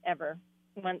going to ever.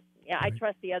 I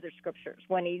trust the other scriptures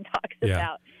when he talks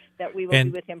about that we will be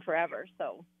with him forever.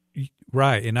 So.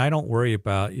 Right. And I don't worry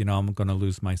about, I'm going to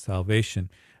lose my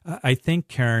salvation. I think,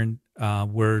 Karen,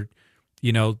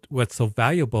 what's so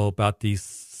valuable about these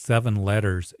 7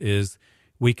 letters is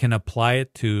we can apply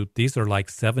it to, these are like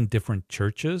 7 different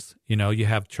churches. You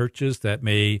have churches that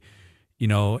may,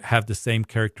 have the same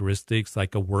characteristics,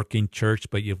 like a working church,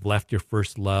 but you've left your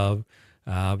first love.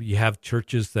 You have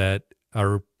churches that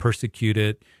are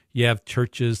persecuted. You have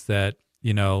churches that,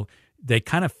 they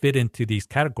kind of fit into these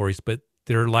categories, but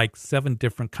they're like 7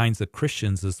 different kinds of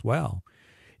Christians as well.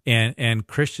 And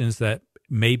Christians that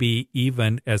maybe,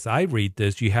 even as I read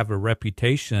this, you have a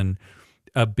reputation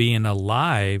of being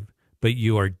alive, but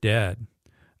you are dead,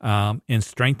 and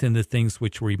strengthen the things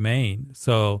which remain.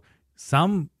 So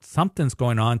something's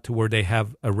going on to where they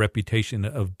have a reputation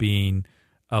of being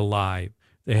alive.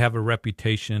 They have a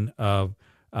reputation of,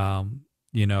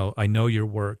 I know your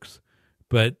works,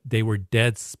 but they were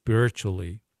dead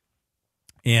spiritually.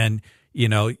 And,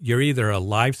 you're either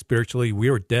alive spiritually. We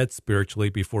were dead spiritually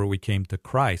before we came to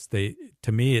Christ.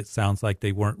 To me, it sounds like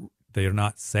they're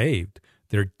not saved.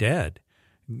 They're dead.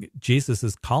 Jesus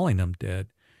is calling them dead,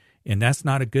 and that's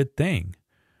not a good thing.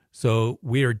 So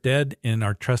we are dead in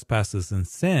our trespasses and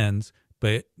sins,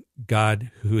 but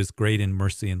God, who is great in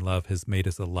mercy and love, has made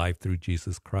us alive through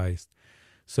Jesus Christ.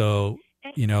 So,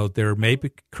 there may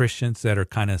be Christians that are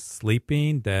kind of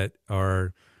sleeping, that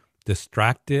are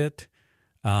distracted,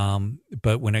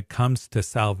 but when it comes to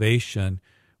salvation,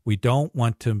 we don't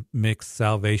want to mix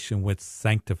salvation with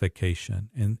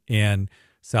sanctification, and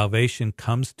salvation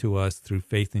comes to us through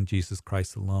faith in Jesus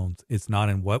Christ alone. It's not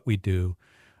in what we do,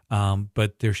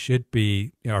 but there should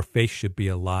be, our faith should be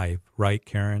alive, right,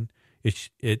 Karen?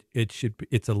 It should be,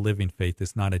 it's a living faith.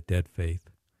 It's not a dead faith.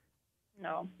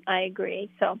 No, I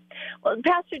agree. So, well,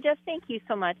 Pastor Jeff, thank you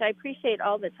so much. I appreciate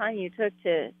all the time you took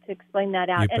to explain that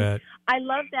out. You bet. I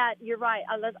love that. You're right.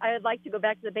 I would like to go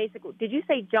back to the basic. Did you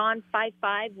say John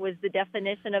 5:5 was the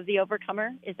definition of the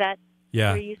overcomer? Is that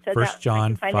where you said 1 that?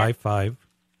 John 5:5.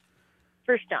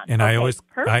 1 John. And okay, I always,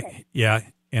 perfect.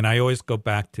 And I always go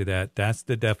back to that. That's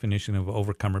the definition of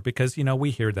overcomer, because,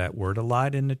 we hear that word a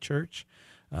lot in the church.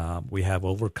 We have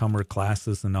overcomer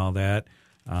classes and all that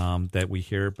that we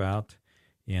hear about.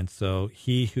 And so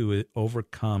he who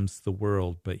overcomes the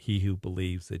world, but he who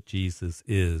believes that Jesus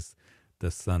is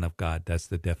the Son of God. That's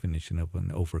the definition of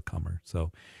an overcomer.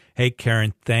 So, hey,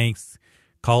 Karen, thanks.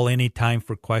 Call anytime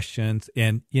for questions.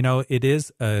 And, it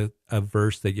is a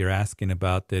verse that you're asking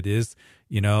about that is,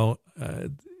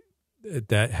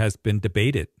 that has been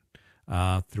debated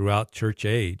throughout church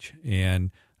age. And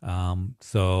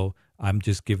so I'm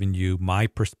just giving you my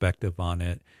perspective on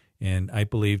it. And I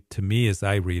believe, to me, as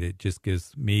I read it, just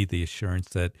gives me the assurance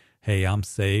that, hey, I'm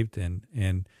saved,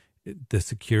 and the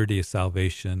security of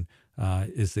salvation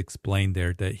is explained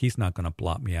there, that he's not going to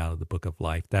blot me out of the book of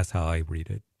life. That's how I read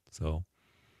it. So,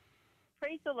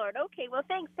 praise the Lord. Okay, well,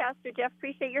 thanks, Pastor Jeff.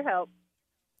 Appreciate your help.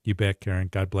 You bet, Karen.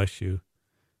 God bless you.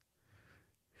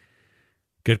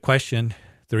 Good question.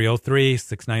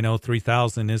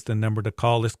 303-690-3000 is the number to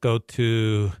call. Let's go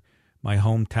to my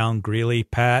hometown, Greeley.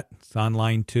 Pat, it's on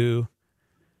line 2.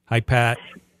 Hi, Pat.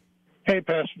 Hey,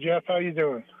 Pastor Jeff. How you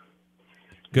doing?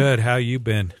 Good. How you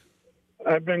been?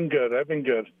 I've been good.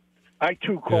 I,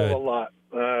 too, call Good. a lot.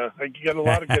 I get a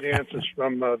lot of good answers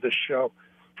from this show,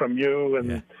 from you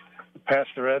and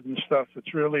Pastor Ed and stuff.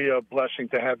 It's really a blessing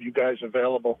to have you guys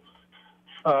available.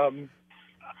 I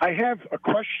have a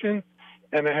question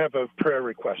and I have a prayer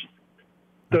request.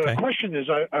 The question is,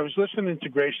 I was listening to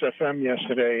Grace FM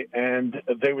yesterday, and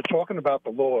they were talking about the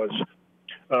laws,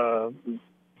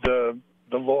 the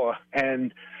law,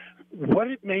 and what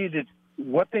they made it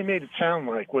sound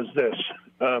like was this: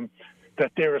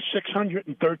 that there are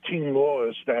 613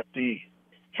 laws that the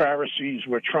Pharisees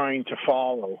were trying to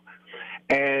follow,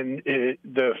 and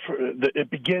it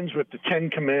begins with the 10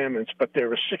 Commandments, but there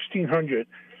are 1,600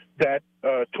 that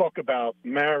talk about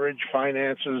marriage,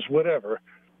 finances, whatever.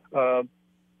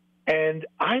 And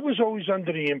I was always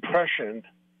under the impression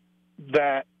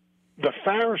that the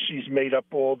Pharisees made up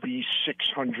all these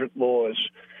 600 laws.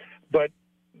 But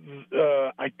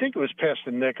I think it was Pastor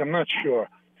Nick, I'm not sure.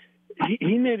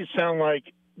 He made it sound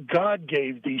like God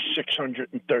gave these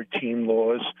 613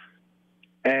 laws.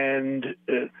 And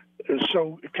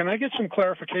so can I get some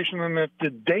clarification on that?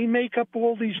 Did they make up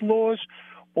all these laws,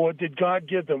 or did God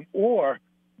give them? Or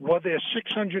were there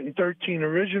 613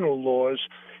 original laws,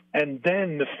 and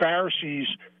then the Pharisees,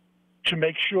 to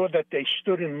make sure that they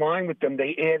stood in line with them,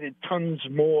 they added tons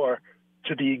more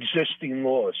to the existing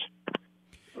laws?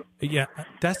 Yeah,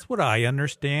 that's what I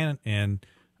understand. And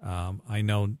I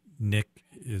know Nick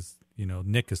is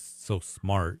so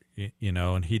smart,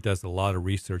 and he does a lot of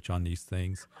research on these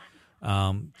things.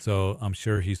 So I'm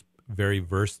sure he's very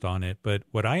versed on it. But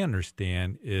what I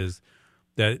understand is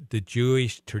that the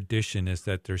Jewish tradition is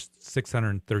that there's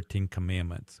 613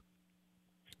 commandments.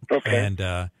 Okay. And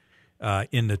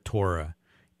in the Torah.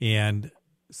 And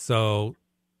so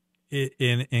it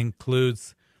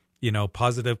includes,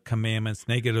 positive commandments,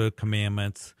 negative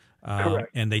commandments,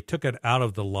 and they took it out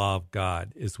of the law of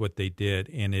God is what they did,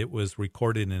 and it was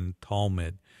recorded in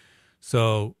Talmud.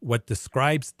 So what the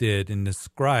scribes did, in the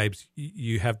scribes,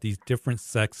 you have these different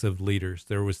sects of leaders.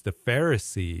 There was the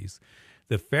Pharisees.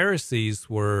 The Pharisees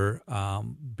were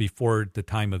before the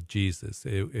time of Jesus.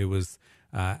 It was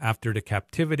after the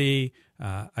captivity.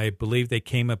 I believe they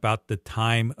came about the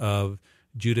time of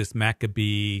Judas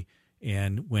Maccabee,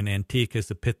 and when Antiochus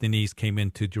Epiphanes came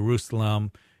into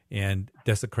Jerusalem and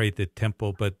desecrated the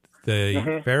temple. But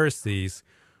the Pharisees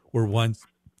were ones.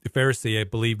 The Pharisee, I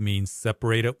believe, means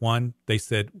separated one. They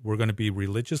said, we're going to be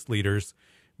religious leaders.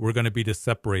 We're going to be the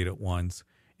separated ones,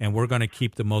 and we're going to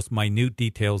keep the most minute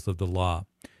details of the law.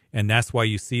 And that's why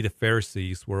you see the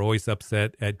Pharisees were always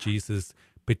upset at Jesus,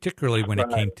 particularly when it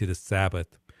came to the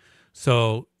Sabbath.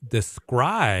 So the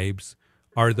scribes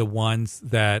are the ones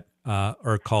that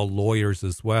are called lawyers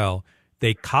as well.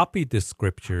 They copied the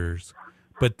scriptures,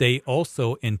 but they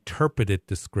also interpreted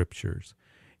the scriptures.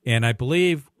 And I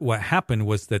believe what happened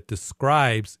was that the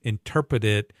scribes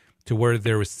interpreted to where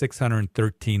there was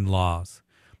 613 laws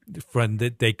from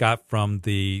that they got from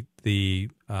the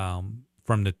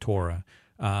Torah,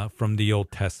 from the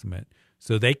Old Testament.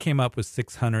 So they came up with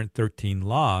 613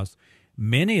 laws.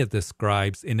 Many of the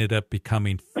scribes ended up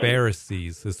becoming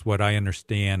Pharisees, is what I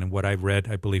understand, and what I read,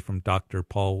 I believe, from Dr.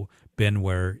 Paul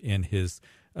Benware in his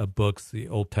books, the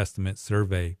Old Testament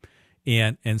Survey.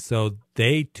 And so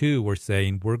they, too, were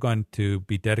saying, we're going to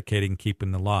be dedicating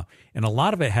keeping the law. And a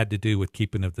lot of it had to do with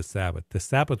keeping of the Sabbath. The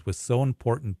Sabbath was so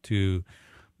important to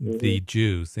the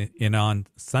Jews. And on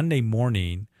Sunday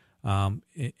morning,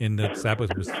 in the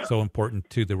Sabbath was so important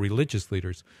to the religious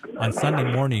leaders. On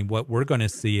Sunday morning, what we're going to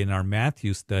see in our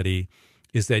Matthew study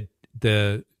is that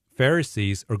the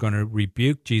Pharisees are going to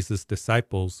rebuke Jesus'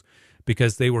 disciples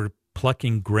because they were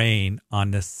plucking grain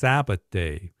on the Sabbath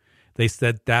day. They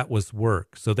said that was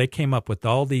work. So they came up with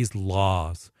all these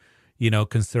laws,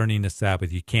 concerning the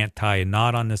Sabbath. You can't tie a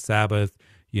knot on the Sabbath.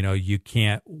 You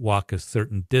can't walk a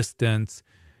certain distance.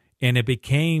 And it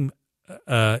became,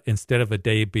 instead of a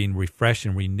day being refreshed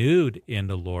and renewed in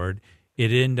the Lord,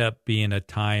 it ended up being a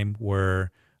time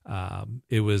where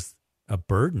it was a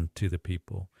burden to the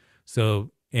people.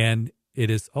 So, and it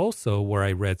is also where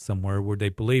I read somewhere where they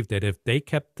believed that if they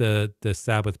kept the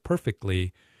Sabbath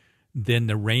perfectly, then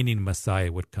the reigning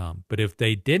Messiah would come. But if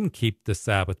they didn't keep the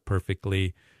Sabbath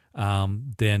perfectly,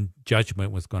 then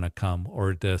judgment was going to come,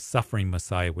 or the suffering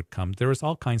Messiah would come. There was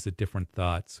all kinds of different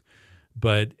thoughts,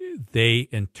 but they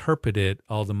interpreted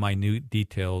all the minute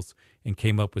details and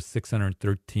came up with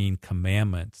 613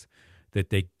 commandments that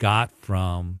they got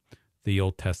from the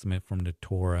Old Testament, from the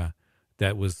Torah,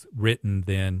 that was written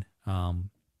then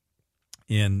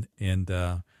in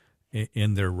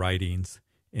their writings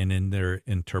and in their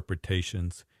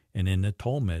interpretations, and in the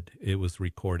Talmud it was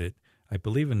recorded, I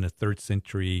believe, in the 3rd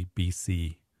century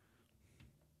BC.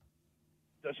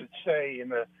 Does it say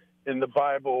in the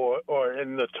Bible or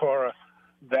in the Torah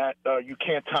that you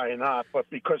can't tie a knot? But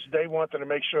because they wanted to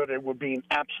make sure they were being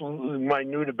absolutely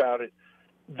minute about it,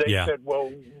 they said,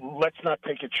 well, let's not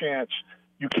take a chance.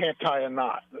 You can't tie a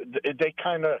knot. They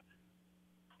kind of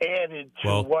added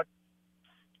to what...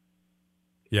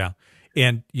 Yeah.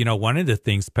 And, one of the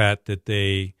things, Pat, that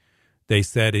they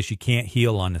said is you can't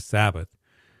heal on the Sabbath.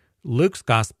 Luke's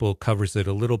gospel covers it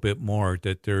a little bit more,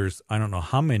 that there's, I don't know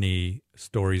how many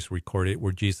stories recorded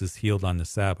where Jesus healed on the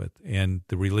Sabbath, and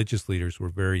the religious leaders were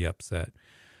very upset.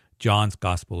 John's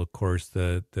gospel, of course,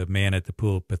 the man at the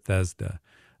pool of Bethesda.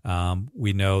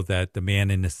 We know that the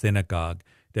man in the synagogue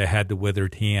that had the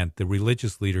withered hand, the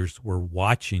religious leaders were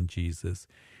watching Jesus.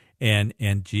 And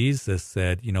Jesus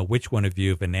said, which one of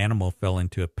you, if an animal fell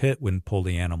into a pit, wouldn't pull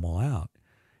the animal out?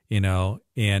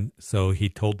 And so he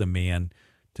told the man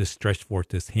to stretch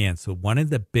forth his hand. So one of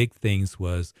the big things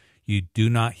was you do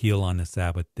not heal on the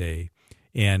Sabbath day.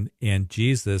 And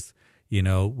Jesus,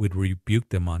 would rebuke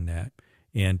them on that.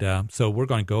 And so we're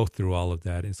going to go through all of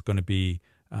that. It's going to be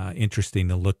interesting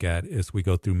to look at as we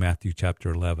go through Matthew chapter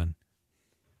 11.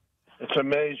 It's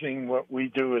amazing what we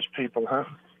do as people, huh?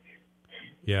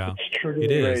 Yeah, it's truly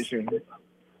amazing.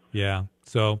 Yeah,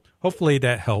 so hopefully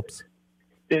that helps.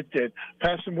 It did.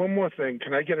 Pastor, one more thing.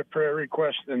 Can I get a prayer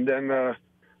request, and then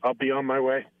I'll be on my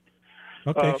way?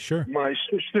 Okay, sure. My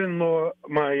sister-in-law,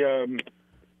 my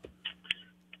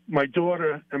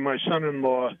daughter and my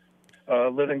son-in-law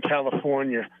live in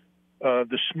California.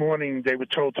 This morning they were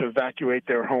told to evacuate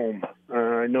their home.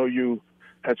 I know you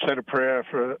had said a prayer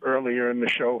for earlier in the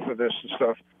show for this and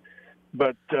stuff,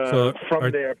 but from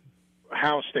their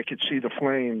house they could see the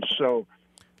flames. So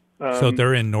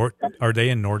they're in Are they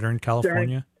in Northern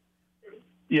California?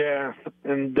 Yeah,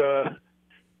 and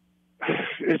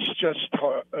it's just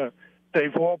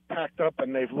they've all packed up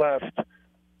and they've left,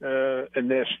 and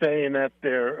they're staying at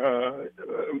their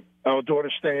our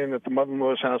daughter's staying at the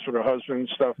mother-in-law's house with her husband and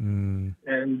stuff,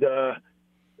 and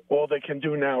all they can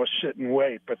do now is sit and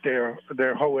wait. But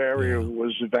their whole area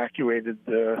was evacuated.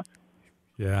 I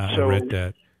read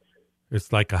that.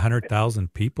 It's like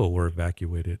 100,000 people were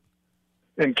evacuated.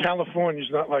 And California's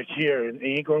not like here. You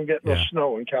ain't going to get no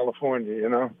snow in California,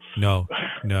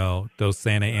 No. Those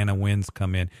Santa Ana winds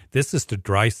come in. This is the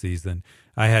dry season.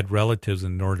 I had relatives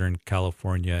in Northern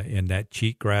California, and that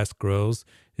cheatgrass grows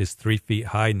is 3 feet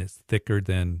high, and it's thicker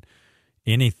than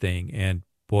anything. And,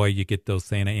 boy, you get those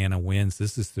Santa Ana winds.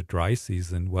 This is the dry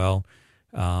season. Well,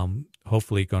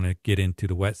 hopefully going to get into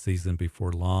the wet season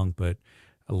before long, but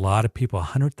a lot of people,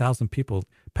 100,000 people.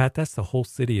 Pat, that's the whole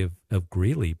city of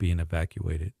Greeley being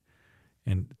evacuated.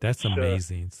 And that's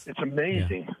amazing. It's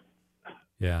amazing.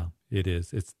 Yeah, it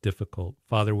is. It's difficult.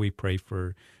 Father, we pray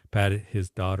for Pat, his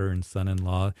daughter and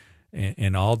son-in-law,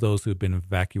 and all those who've been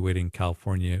evacuated in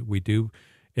California.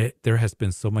 There has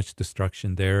been so much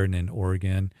destruction there and in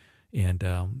Oregon. And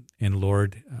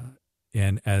Lord,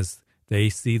 and as they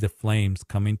see the flames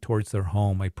coming towards their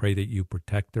home, I pray that you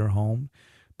protect their home,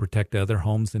 protect other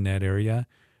homes in that area,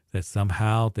 that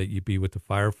somehow that you be with the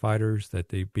firefighters, that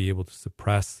they be able to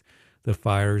suppress the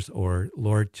fires, or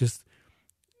Lord, just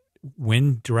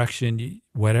wind direction,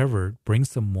 whatever, bring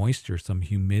some moisture, some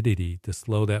humidity to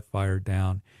slow that fire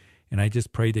down. And I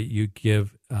just pray that you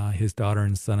give his daughter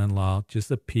and son-in-law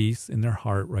just a peace in their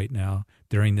heart right now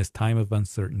during this time of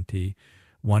uncertainty.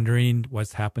 wondering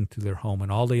what's happened to their home,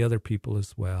 and all the other people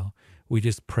as well. We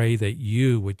just pray that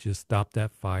you would just stop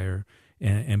that fire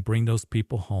and bring those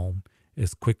people home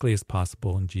as quickly as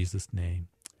possible in Jesus' name.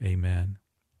 Amen.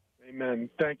 Amen.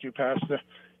 Thank you, Pastor.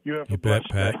 You have You a bet, blessed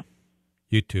Pat. day.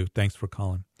 You too. Thanks for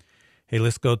calling. Hey,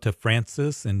 let's go to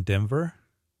Francis in Denver.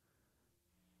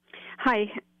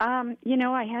 Hi.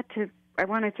 I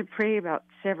wanted to pray about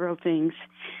several things,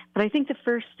 but I think the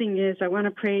first thing is I want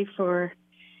to pray for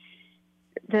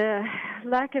the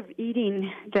lack of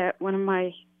eating that one of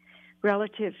my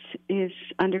relatives is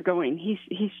undergoing.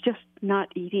 He's just not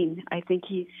eating. I think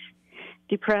he's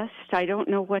depressed. I don't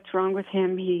know what's wrong with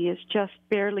him. He is just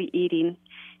barely eating,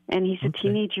 and he's a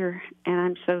teenager,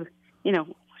 and I'm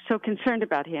so concerned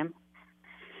about him.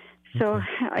 So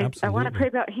I want to pray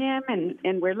about him,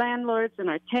 and we're landlords, and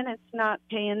our tenants not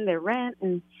paying their rent,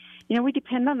 and we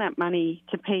depend on that money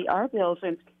to pay our bills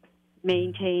and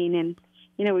maintain, and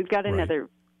we've got another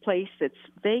place that's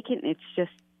vacant. It's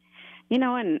just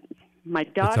and my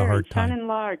daughter and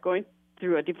son-in-law are going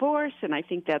through a divorce, and I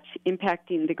think that's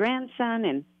impacting the grandson,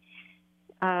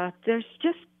 and there's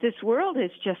just, this world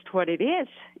is just what it is.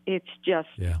 It's just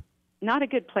not a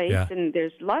good place, and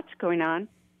there's lots going on.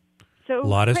 So a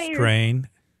lot of strain.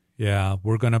 Yeah,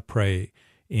 we're going to pray.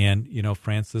 And,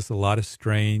 Francis, a lot of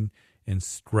strain and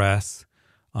stress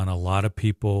on a lot of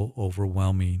people,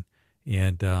 overwhelming.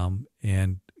 And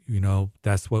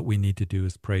that's what we need to do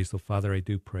is pray. So, Father, I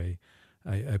do pray.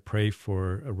 I pray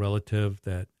for a relative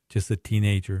that just a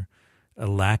teenager, a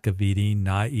lack of eating,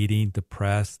 not eating,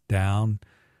 depressed, down,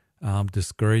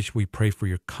 discouraged. We pray for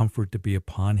your comfort to be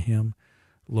upon him.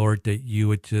 Lord, that you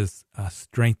would just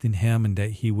strengthen him and that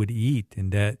he would eat,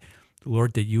 and that,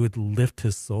 Lord, that you would lift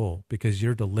his soul, because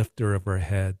you're the lifter of our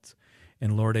heads.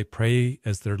 And Lord, I pray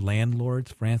as their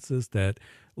landlords, Francis, that,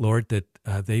 Lord, that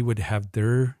they would have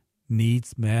their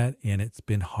needs met. And it's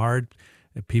been hard.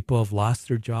 People have lost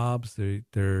their jobs.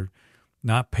 They're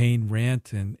not paying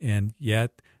rent, and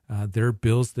yet there are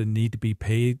bills that need to be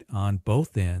paid on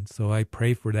both ends. So I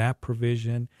pray for that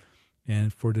provision,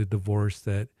 and for the divorce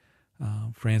that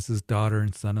Francis' daughter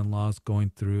and son-in-law is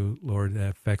going through, Lord, that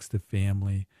affects the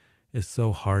family. It's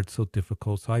so hard, so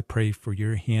difficult. So I pray for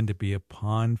your hand to be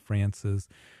upon Francis,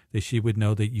 that she would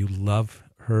know that you love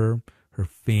her, her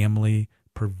family,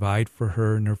 provide for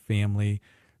her and her family,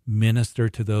 minister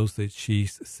to those that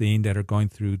she's seen that are going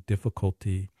through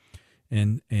difficulty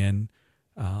and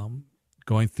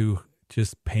going through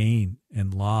just pain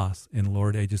and loss. And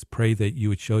Lord, I just pray that you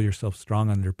would show yourself strong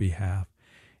on their behalf.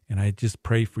 And I just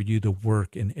pray for you to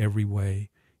work in every way.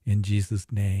 In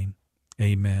Jesus' name,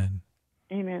 amen.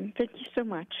 Amen. Thank you so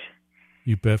much.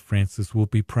 You bet, Francis. We'll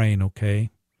be praying, okay?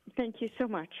 Thank you so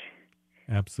much.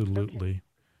 Absolutely. Okay.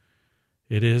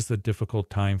 It is a difficult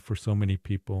time for so many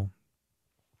people.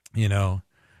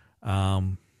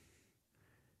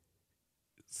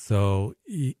 So,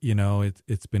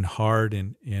 it's been hard.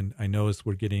 And I know as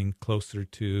we're getting closer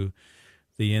to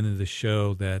the end of the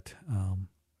show that,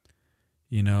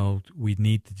 we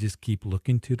need to just keep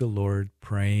looking to the Lord,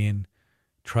 praying,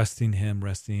 trusting him,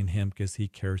 resting in him, because he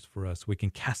cares for us. We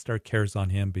can cast our cares on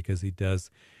him because he does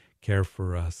care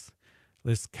for us.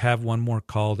 Let's have one more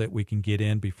call that we can get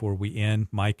in before we end.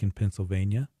 Mike in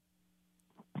Pennsylvania.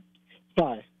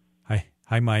 Hi.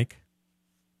 Hi, Mike.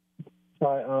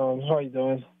 Hi, how are you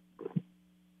doing?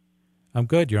 I'm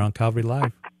good. You're on Calvary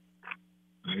Live.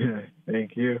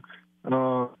 Thank you.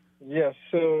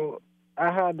 So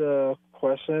I had a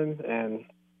question and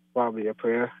probably a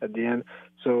prayer at the end.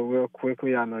 So real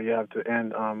quickly, I know you have to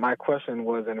end. My question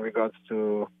was in regards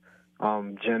to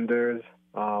genders,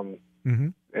 and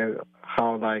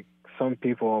how some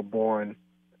people are born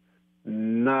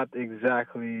not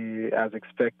exactly as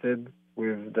expected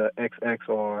with the XX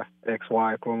or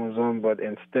XY chromosome, but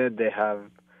instead they have,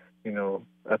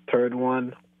 a third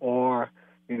one, or,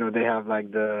 they have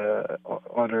the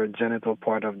other genital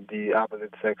part of the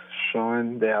opposite sex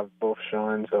showing. They have both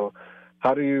showing. So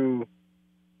how do you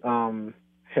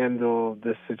handle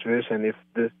this situation if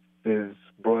this is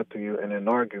brought to you in an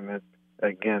argument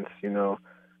against,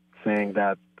 saying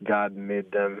that God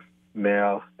made them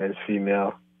male and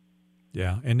female?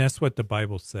 Yeah, and that's what the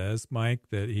Bible says, Mike,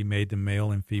 that he made them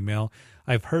male and female.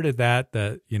 I've heard of that,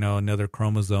 another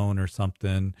chromosome or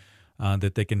something,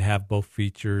 that they can have both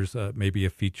features, maybe a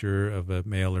feature of a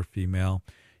male or female.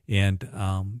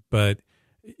 And, but,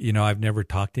 I've never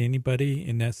talked to anybody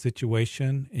in that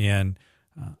situation. And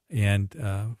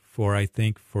I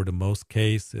think for the most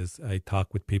cases, I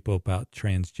talk with people about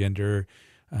transgender,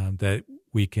 that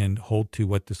we can hold to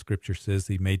what the scripture says.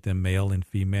 He made them male and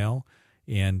female.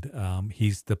 And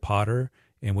he's the potter,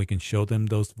 and we can show them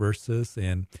those verses.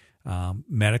 And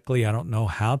medically, I don't know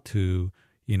how to,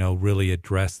 really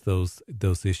address those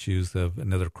issues of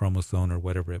another chromosome or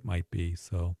whatever it might be.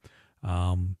 So,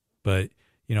 but,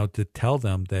 to tell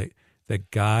them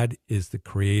that God is the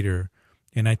creator.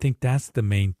 And I think that's the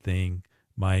main thing,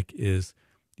 Mike, is,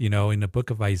 in the book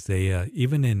of Isaiah,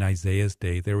 even in Isaiah's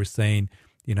day, they were saying,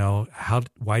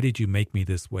 why did you make me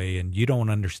this way? And you don't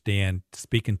understand,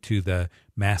 speaking to the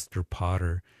master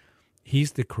potter.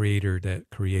 He's the creator that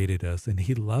created us, and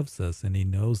he loves us, and he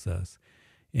knows us,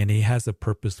 and he has a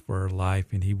purpose for our life,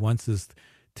 and he wants us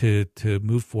to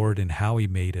move forward in how he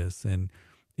made us, and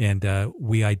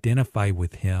we identify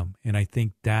with him. And I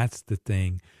think that's the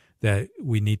thing that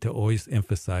we need to always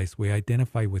emphasize. We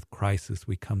identify with Christ as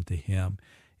we come to him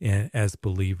as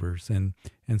believers. And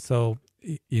so,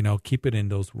 keep it in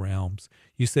those realms.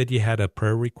 You said you had a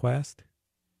prayer request?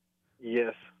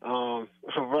 Yes.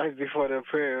 Right before the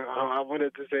prayer, I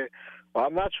wanted to say,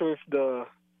 I'm not sure if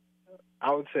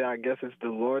I guess it's the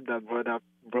Lord that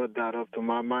brought that up to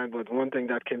my mind. But one thing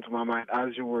that came to my mind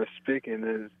as you were speaking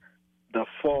is the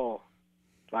fall,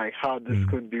 like how this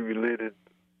could be related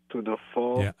to the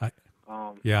fall.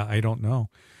 Yeah, I don't know.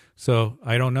 So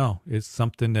I don't know. It's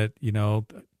something that,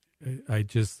 I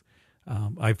just,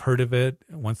 I've heard of it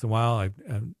once in a while.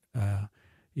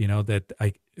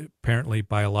 That apparently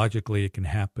biologically it can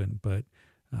happen, but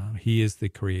he is the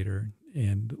creator,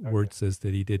 and Word says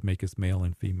that he did make us male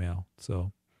and female.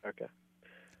 So, okay.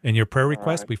 And your prayer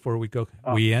request before we go,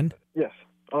 we end? Yes.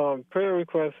 Prayer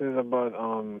request is about,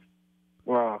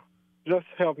 just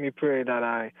help me pray that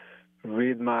I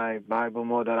read my Bible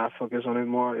more, that I focus on it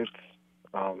more.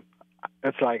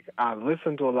 It's like I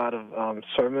listen to a lot of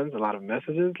sermons, a lot of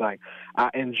messages. Like I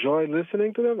enjoy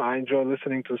listening to them. I enjoy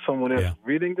listening to someone else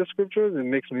reading the scriptures. It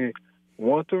makes me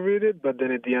want to read it. But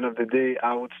then at the end of the day,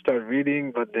 I would start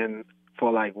reading. But then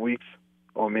for like weeks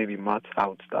or maybe months, I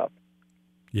would stop.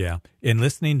 Yeah. And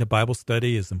listening to Bible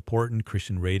study is important,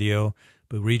 Christian radio.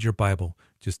 But read your Bible.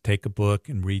 Just take a book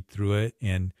and read through it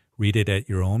and read it at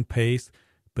your own pace.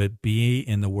 But be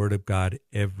in the Word of God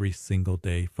every single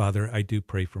day. Father, I do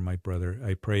pray for my brother.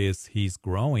 I pray as he's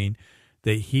growing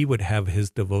that he would have his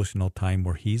devotional time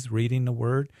where he's reading the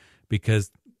Word,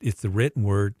 because it's the written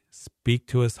Word. Speak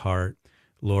to his heart.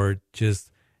 Lord,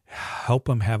 just help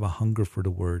him have a hunger for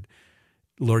the Word.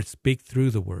 Lord, speak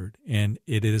through the Word, and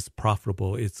it is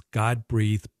profitable. It's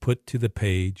God-breathed, put to the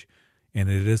page, and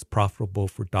it is profitable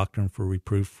for doctrine, for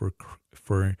reproof,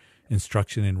 for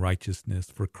instruction in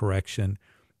righteousness, for correction.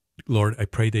 Lord, I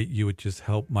pray that you would just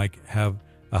help Mike have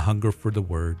a hunger for the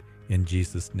Word in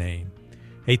Jesus' name.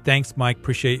 Hey, thanks, Mike.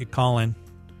 Appreciate you calling.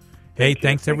 Hey,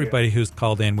 thanks everybody who's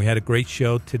called in. We had a great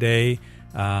show today.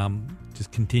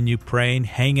 Just continue praying.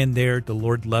 Hang in there. The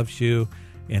Lord loves you,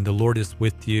 and the Lord is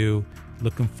with you.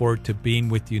 Looking forward to being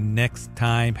with you next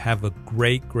time. Have a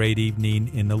great, great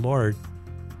evening in the Lord.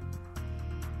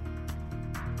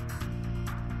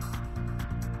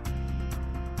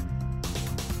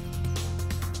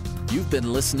 You've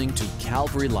been listening to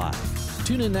Calvary Live.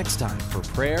 Tune in next time for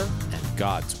prayer and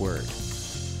God's Word.